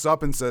walks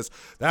up and says,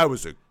 "That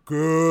was a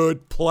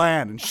good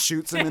plan," and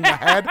shoots him in the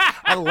head.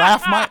 I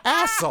laugh my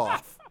ass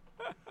off.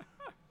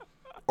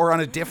 Or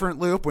on a different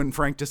loop, when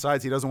Frank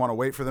decides he doesn't want to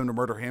wait for them to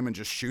murder him and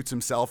just shoots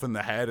himself in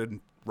the head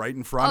and right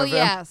in front Oh, of him.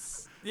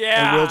 yes.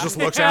 Yeah. And Will just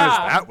looks at him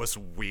and says, "That was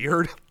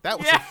weird. That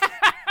was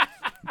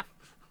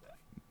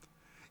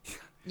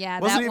Yeah,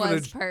 Wasn't that even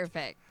was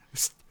perfect.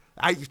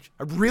 I'm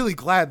really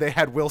glad they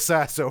had Will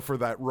Sasso for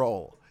that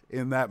role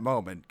in that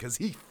moment, because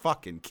he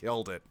fucking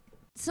killed it.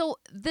 So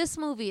this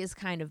movie is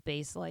kind of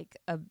based like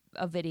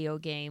a video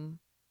game.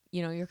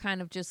 You know, you're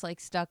kind of just like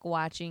stuck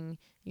watching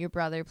your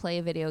brother play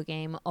a video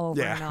game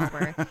over and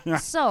over.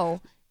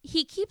 So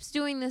he keeps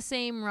doing the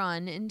same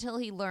run until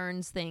he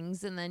learns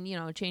things and then, you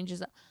know,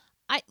 changes.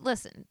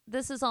 Listen,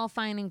 this is all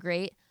fine and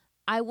great.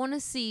 I want to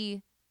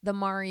see the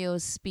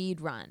Mario's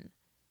speed run.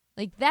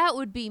 Like, that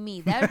would be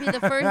me. That would be the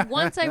first.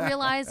 Once I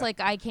realize, like,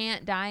 I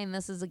can't die and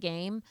this is a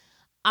game,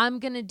 I'm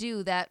going to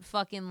do that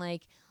fucking,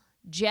 like,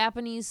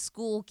 Japanese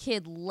school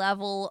kid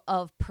level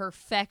of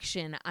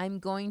perfection. I'm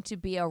going to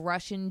be a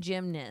Russian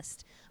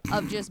gymnast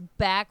of just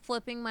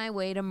backflipping my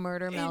way to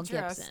murder Mel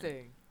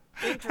Gibson.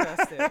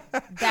 Interesting.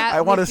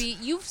 That would be.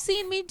 You've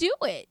seen me do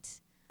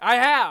it. I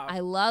have. I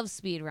love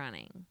speed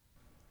running.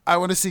 I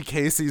want to see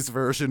Casey's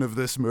version of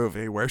this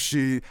movie where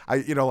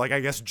I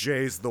guess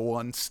Jay's the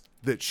one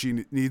that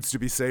she needs to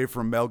be saved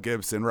from Mel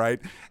Gibson, right?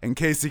 And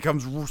Casey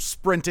comes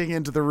sprinting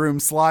into the room,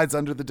 slides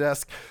under the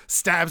desk,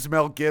 stabs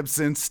Mel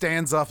Gibson,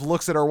 stands up,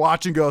 looks at her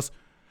watch and goes,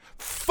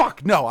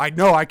 fuck no, I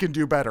know I can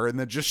do better, and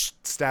then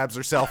just stabs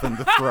herself in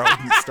the throat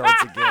and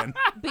starts again.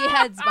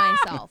 Beheads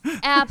myself.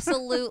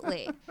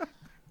 Absolutely.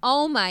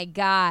 Oh my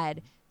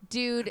God.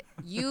 Dude,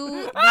 you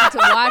need to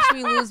watch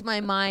me lose my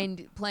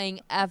mind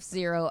playing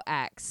F-Zero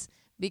X,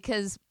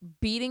 because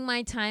beating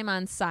my time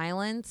on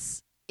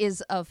silence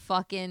is a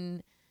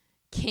fucking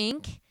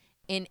kink,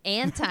 an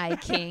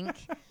anti-kink.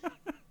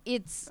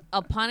 It's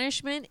a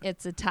punishment.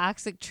 It's a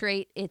toxic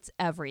trait. It's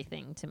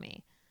everything to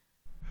me.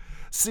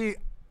 See,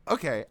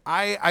 okay,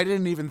 I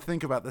didn't even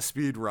think about the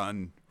speed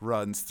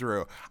runs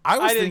through.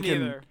 I didn't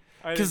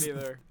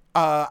either.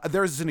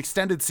 There's an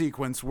extended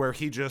sequence where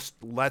he just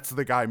lets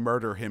the guy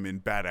murder him in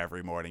bed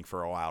every morning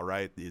for a while,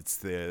 right?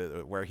 It's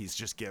where he's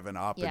just given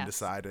up and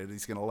decided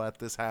he's going to let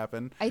this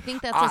happen. I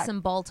think that's a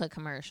Cymbalta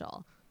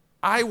commercial.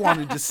 I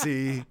wanted to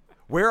see,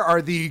 where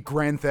are the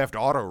Grand Theft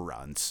Auto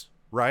runs,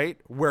 right?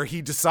 Where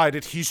he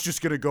decided he's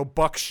just going to go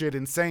buck shit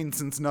insane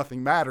since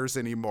nothing matters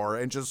anymore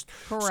and just,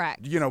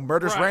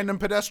 murders random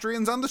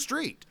pedestrians on the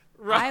street.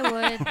 Right. I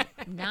would.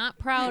 Not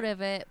proud of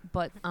it,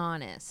 but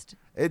honest.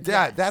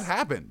 That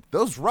happened.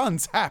 Those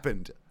runs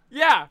happened.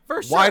 Yeah,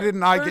 for sure. Why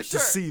didn't I get to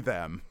see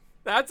them?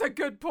 That's a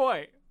good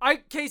point. I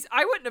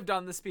wouldn't have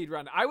done the speed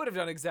run. I would have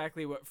done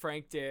exactly what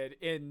Frank did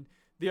in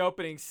the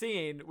opening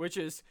scene, which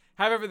is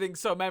have everything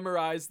so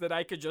memorized that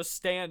I could just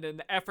stand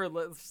and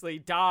effortlessly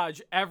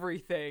dodge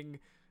everything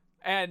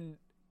and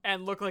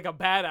look like a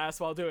badass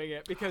while doing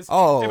it. Because if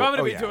I'm going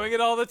to be doing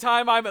it all the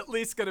time, I'm at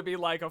least going to be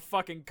like a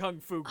fucking kung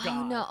fu god.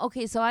 Oh, no.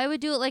 Okay, so I would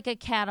do it like a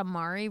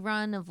Katamari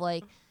run of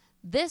like,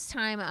 this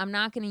time I'm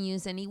not going to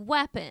use any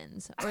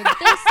weapons. Or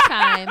this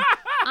time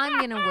I'm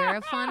going to wear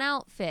a fun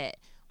outfit.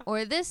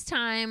 Or this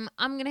time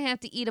I'm going to have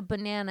to eat a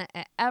banana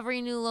at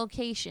every new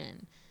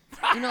location.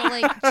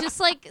 Like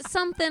just like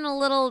something a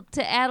little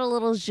to add a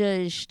little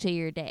zhuzh to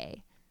your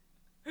day.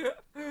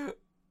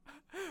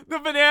 The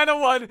banana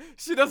one,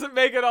 she doesn't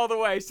make it all the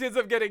way. She ends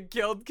up getting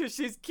killed because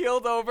she's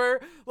keeled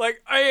over.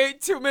 Like, I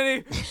ate too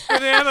many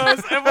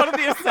bananas. And one of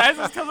the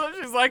assassins comes up.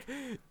 She's like,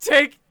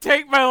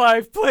 take my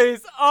life,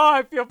 please. Oh,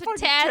 I feel fucking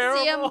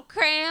terrible. Potassium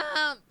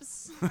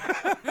cramps.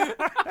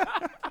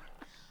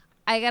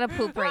 I gotta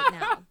poop right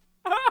now.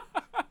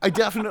 I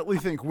definitely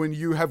think when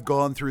you have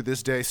gone through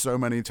this day so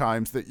many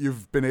times that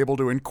you've been able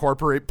to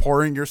incorporate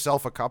pouring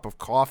yourself a cup of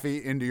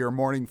coffee into your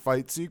morning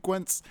fight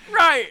sequence.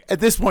 Right. At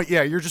this point,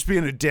 yeah, you're just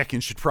being a dick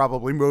and should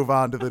probably move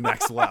on to the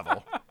next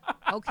level.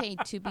 Okay,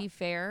 to be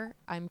fair,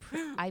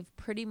 I've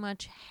pretty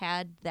much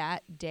had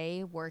that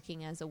day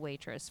working as a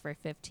waitress for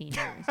 15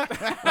 years,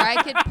 where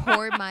I could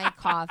pour my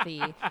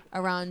coffee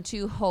around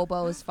two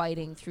hobos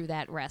fighting through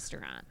that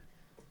restaurant.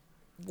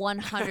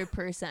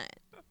 100%.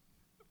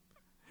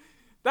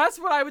 That's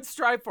what I would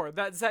strive for,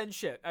 that Zen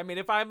shit. I mean,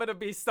 if I'm going to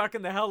be stuck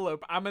in the hell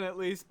loop, I'm going to at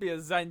least be a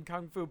Zen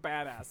kung fu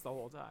badass the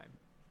whole time.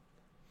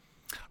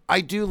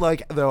 I do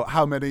like, though,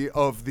 how many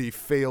of the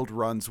failed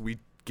runs we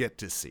get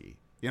to see.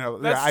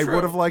 I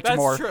would have liked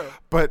more,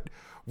 but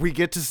we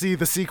get to see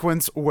the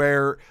sequence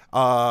where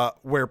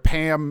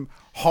Pam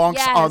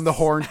honks on the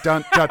horn,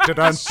 dun dun dun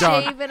dun,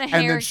 dun and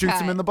then shoots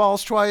him in the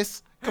balls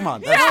twice. Come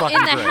on, that's fucking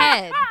in the great.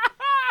 Head.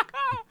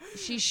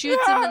 She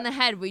shoots him in the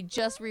head. We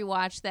just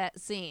rewatched that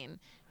scene.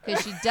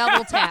 Because she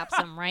double taps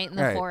him right in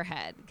the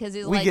forehead. Because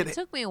he's it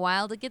took me a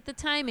while to get the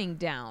timing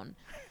down.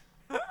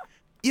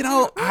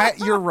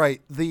 You're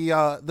right.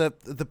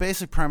 The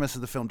basic premise of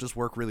the film just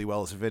worked really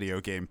well as a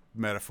video game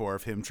metaphor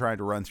of him trying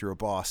to run through a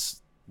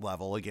boss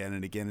level again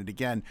and again and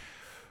again.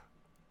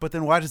 But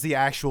then why does the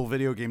actual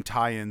video game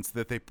tie-ins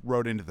that they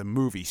wrote into the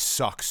movie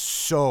suck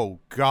so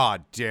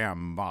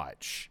goddamn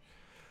much?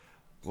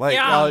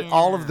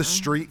 All of the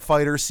Street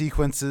Fighter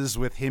sequences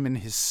with him and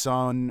his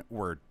son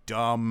were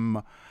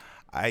dumb.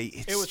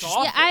 It was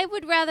awful. Yeah, I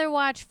would rather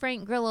watch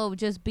Frank Grillo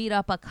just beat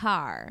up a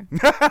car.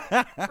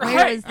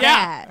 Where is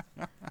that?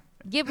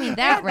 Give me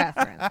that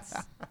reference.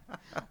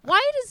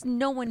 Why does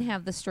no one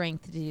have the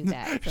strength to do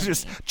that?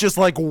 Just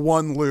like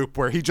one loop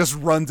where he just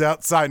runs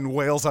outside and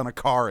wails on a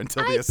car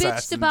until the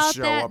assassins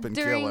show up and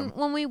kill him.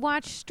 When we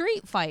watch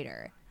Street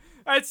Fighter.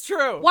 That's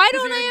true. Why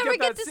don't I ever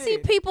get to see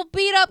people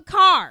beat up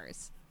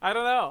cars? I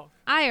don't know.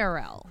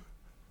 IRL.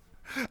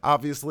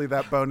 Obviously,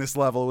 that bonus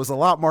level was a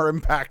lot more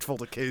impactful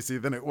to Casey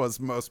than it was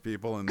most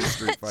people in the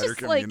Street Fighter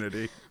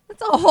community.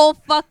 It's a whole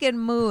fucking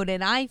mood,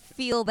 and I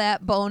feel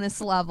that bonus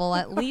level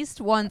at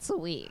least once a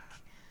week.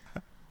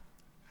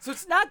 So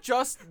it's not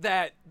just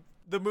that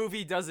the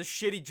movie does a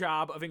shitty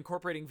job of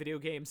incorporating video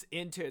games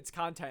into its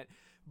content,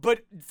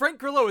 but Frank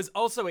Grillo is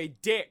also a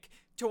dick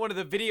to one of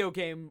the video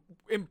game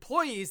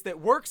employees that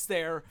works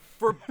there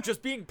for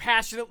just being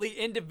passionately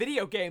into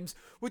video games,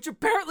 which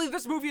apparently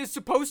this movie is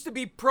supposed to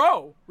be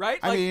pro, right?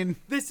 I mean,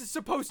 this is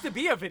supposed to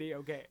be a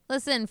video game.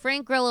 Listen,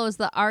 Frank Grillo is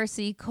the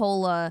RC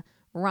Cola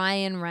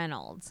Ryan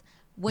Reynolds.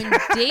 When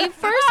Dave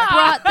first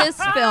brought this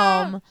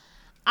film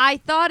I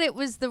thought it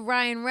was the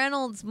Ryan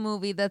Reynolds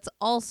movie that's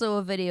also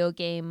a video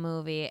game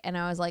movie, and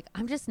I was like,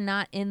 I'm just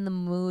not in the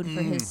mood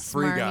for his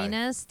Free Guy.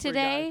 smarminess Free guy,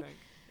 I today, think.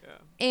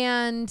 Yeah.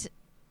 and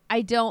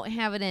I don't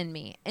have it in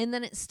me. And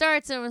then it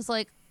starts, and I was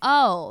like,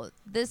 oh,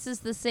 this is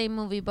the same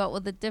movie but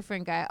with a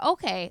different guy.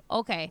 Okay.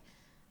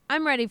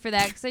 I'm ready for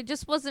that because I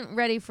just wasn't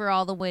ready for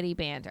all the witty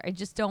banter. I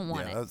just don't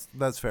want it.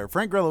 That's fair.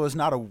 Frank Grillo is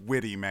not a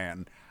witty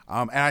man.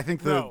 And I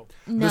think the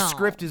No.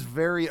 script is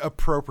very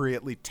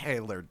appropriately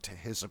tailored to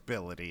his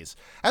abilities,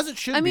 as it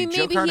should be. I mean,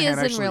 Joe maybe he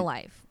Carnahan is in real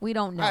life. We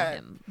don't know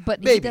him.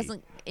 But maybe. he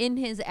doesn't, in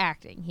his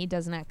acting, he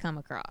does not come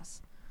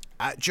across.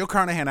 Joe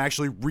Carnahan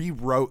actually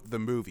rewrote the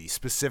movie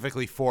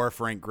specifically for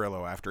Frank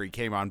Grillo after he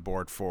came on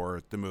board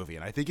for the movie.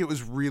 And I think it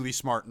was really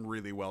smart and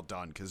really well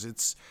done because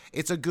it's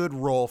a good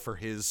role for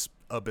his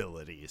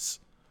abilities.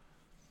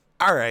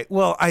 All right,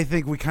 well, I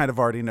think we kind of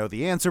already know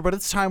the answer, but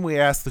it's time we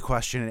ask the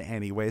question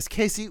anyways.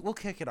 Casey, we'll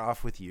kick it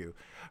off with you.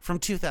 From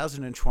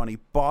 2020,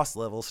 Boss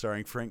Level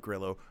starring Frank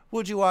Grillo.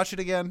 Would you watch it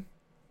again?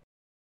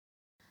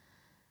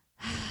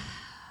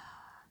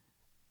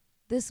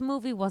 This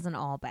movie wasn't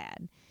all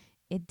bad.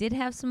 It did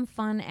have some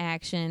fun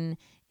action.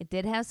 It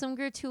did have some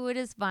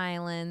gratuitous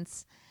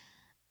violence.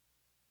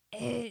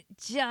 It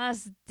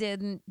just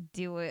didn't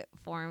do it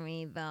for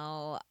me,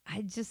 though.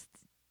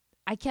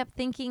 I kept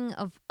thinking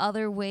of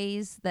other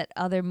ways that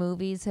other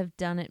movies have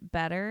done it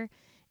better,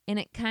 and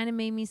it kind of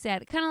made me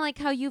sad. Kind of like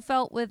how you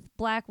felt with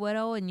Black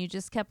Widow, and you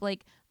just kept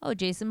like, oh,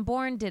 Jason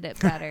Bourne did it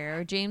better,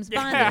 or James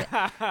Bond did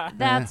it.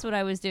 That's what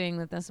I was doing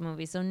with this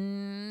movie. So,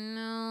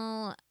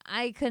 no,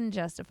 I couldn't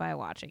justify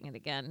watching it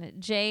again.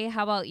 Jay,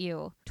 how about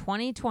you?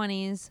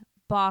 2020's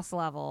Boss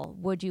Level,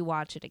 would you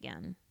watch it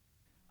again?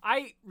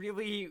 I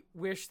really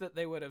wish that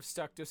they would have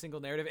stuck to a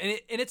single narrative. And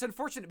it's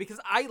unfortunate because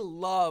I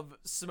love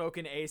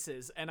Smokin'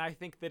 Aces. And I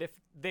think that if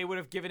they would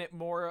have given it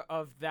more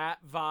of that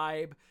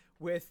vibe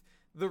with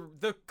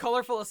the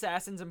colorful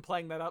assassins and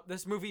playing that up,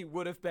 this movie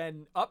would have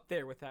been up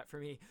there with that for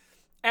me.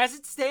 As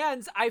it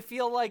stands, I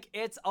feel like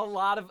it's a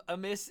lot of a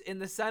miss in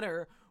the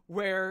center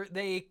where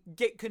they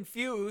get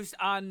confused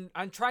on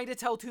trying to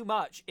tell too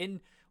much in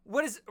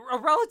what is a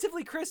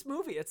relatively crisp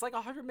movie. It's like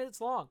 100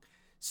 minutes long.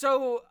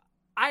 So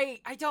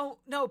I don't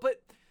know,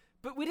 but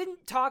we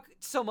didn't talk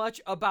so much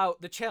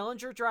about the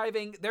Challenger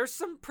driving. There's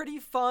some pretty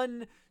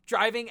fun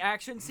driving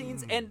action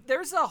scenes, and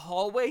there's a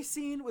hallway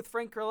scene with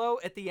Frank Grillo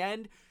at the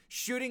end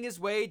shooting his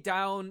way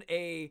down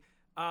a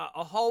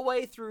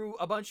hallway through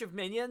a bunch of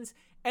minions,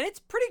 and it's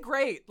pretty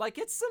great. Like,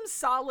 it's some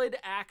solid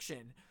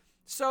action.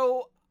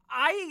 So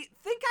I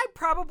think I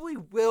probably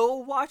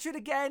will watch it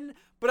again,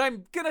 but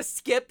I'm gonna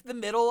skip the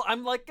middle.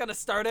 I'm like gonna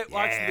start it,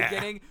 watch the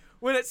beginning.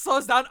 When it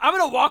slows down, I'm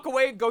going to walk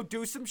away and go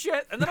do some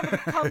shit, and then I'm going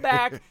to come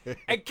back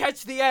and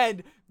catch the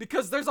end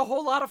because there's a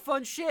whole lot of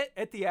fun shit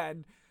at the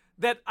end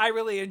that I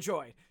really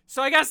enjoyed.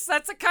 So I guess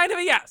that's a kind of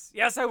a yes.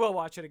 Yes, I will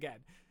watch it again.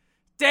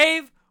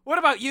 Dave, what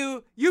about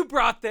you? You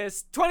brought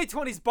this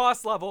 2020's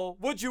Boss Level.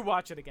 Would you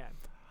watch it again?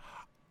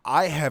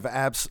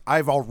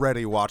 I've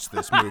already watched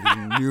this movie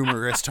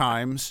numerous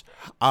times.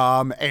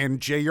 And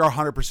Jay, you're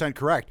 100%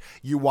 correct.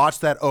 You watch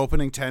that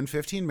opening 10,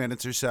 15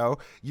 minutes or so,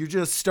 you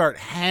just start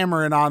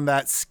hammering on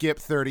that skip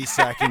 30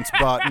 seconds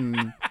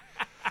button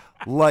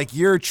like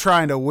you're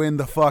trying to win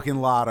the fucking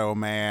lotto,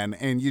 man.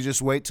 And you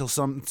just wait till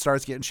something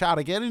starts getting shot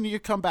again and you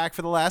come back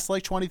for the last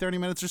like 20, 30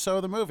 minutes or so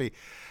of the movie.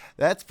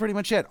 That's pretty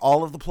much it.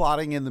 All of the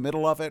plotting in the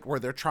middle of it where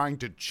they're trying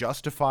to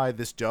justify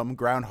this dumb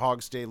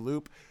Groundhog's Day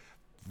loop.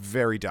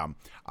 Very dumb.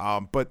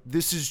 But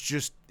this is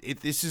just,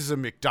 this is a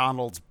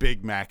McDonald's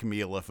Big Mac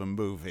meal of a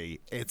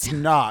movie. It's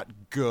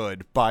not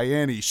good by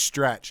any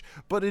stretch,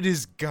 but it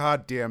is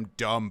goddamn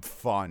dumb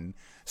fun.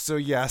 So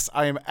yes,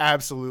 I am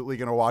absolutely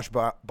going to watch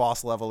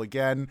Boss Level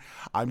again.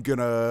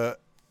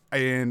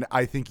 And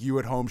I think you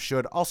at home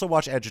should also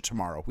watch Edge of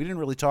Tomorrow. We didn't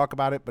really talk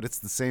about it, but it's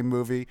the same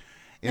movie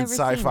in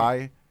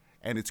sci-fi,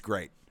 and it's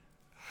great.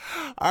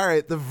 All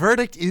right, the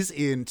verdict is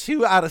in.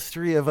 2 out of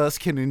 3 of us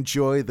can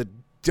enjoy the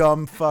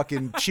dumb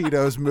fucking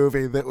Cheetos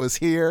movie that was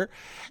here,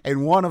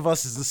 and one of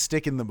us is a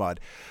stick in the mud.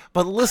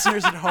 But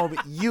listeners at home,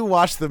 you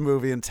watch the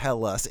movie and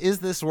tell us, is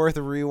this worth a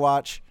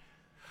rewatch?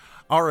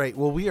 All right,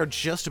 well, we are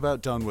just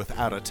about done with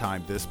Outta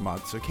Time this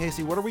month. So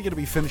Casey, what are we going to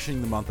be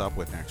finishing the month up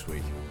with next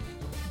week?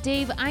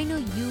 Dave, I know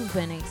you've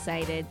been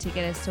excited to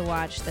get us to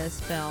watch this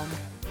film,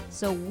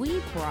 so we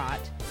brought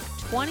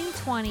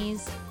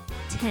 2020's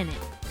Tenet.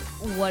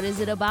 What is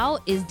it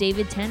about? Is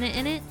David Tennant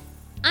in it?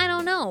 I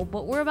don't know,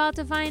 but we're about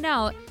to find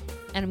out.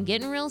 And I'm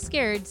getting real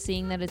scared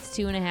seeing that it's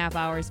 2.5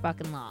 hours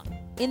fucking long.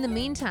 In the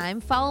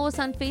meantime, follow us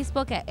on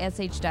Facebook at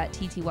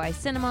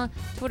sh.ttycinema,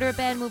 Twitter at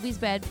Bad Movies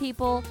Bad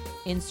People,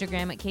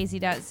 Instagram at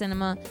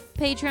casey.cinema,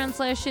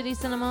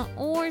 Patreon/shittycinema,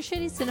 or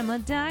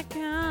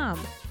shittycinema.com.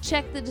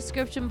 Check the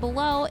description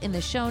below in the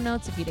show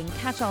notes if you didn't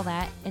catch all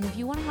that. And if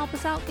you want to help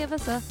us out, give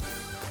us a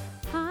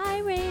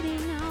high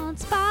rating on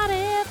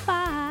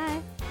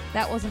Spotify.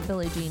 That wasn't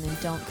Billie Jean, and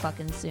don't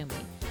fucking sue me.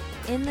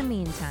 In the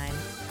meantime,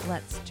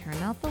 let's turn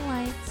out the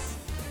lights,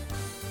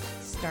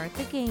 start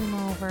the game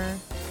over,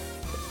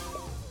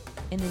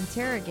 and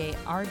interrogate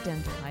our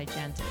dental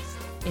hygienist.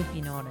 if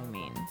you know what I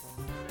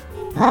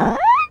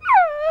mean.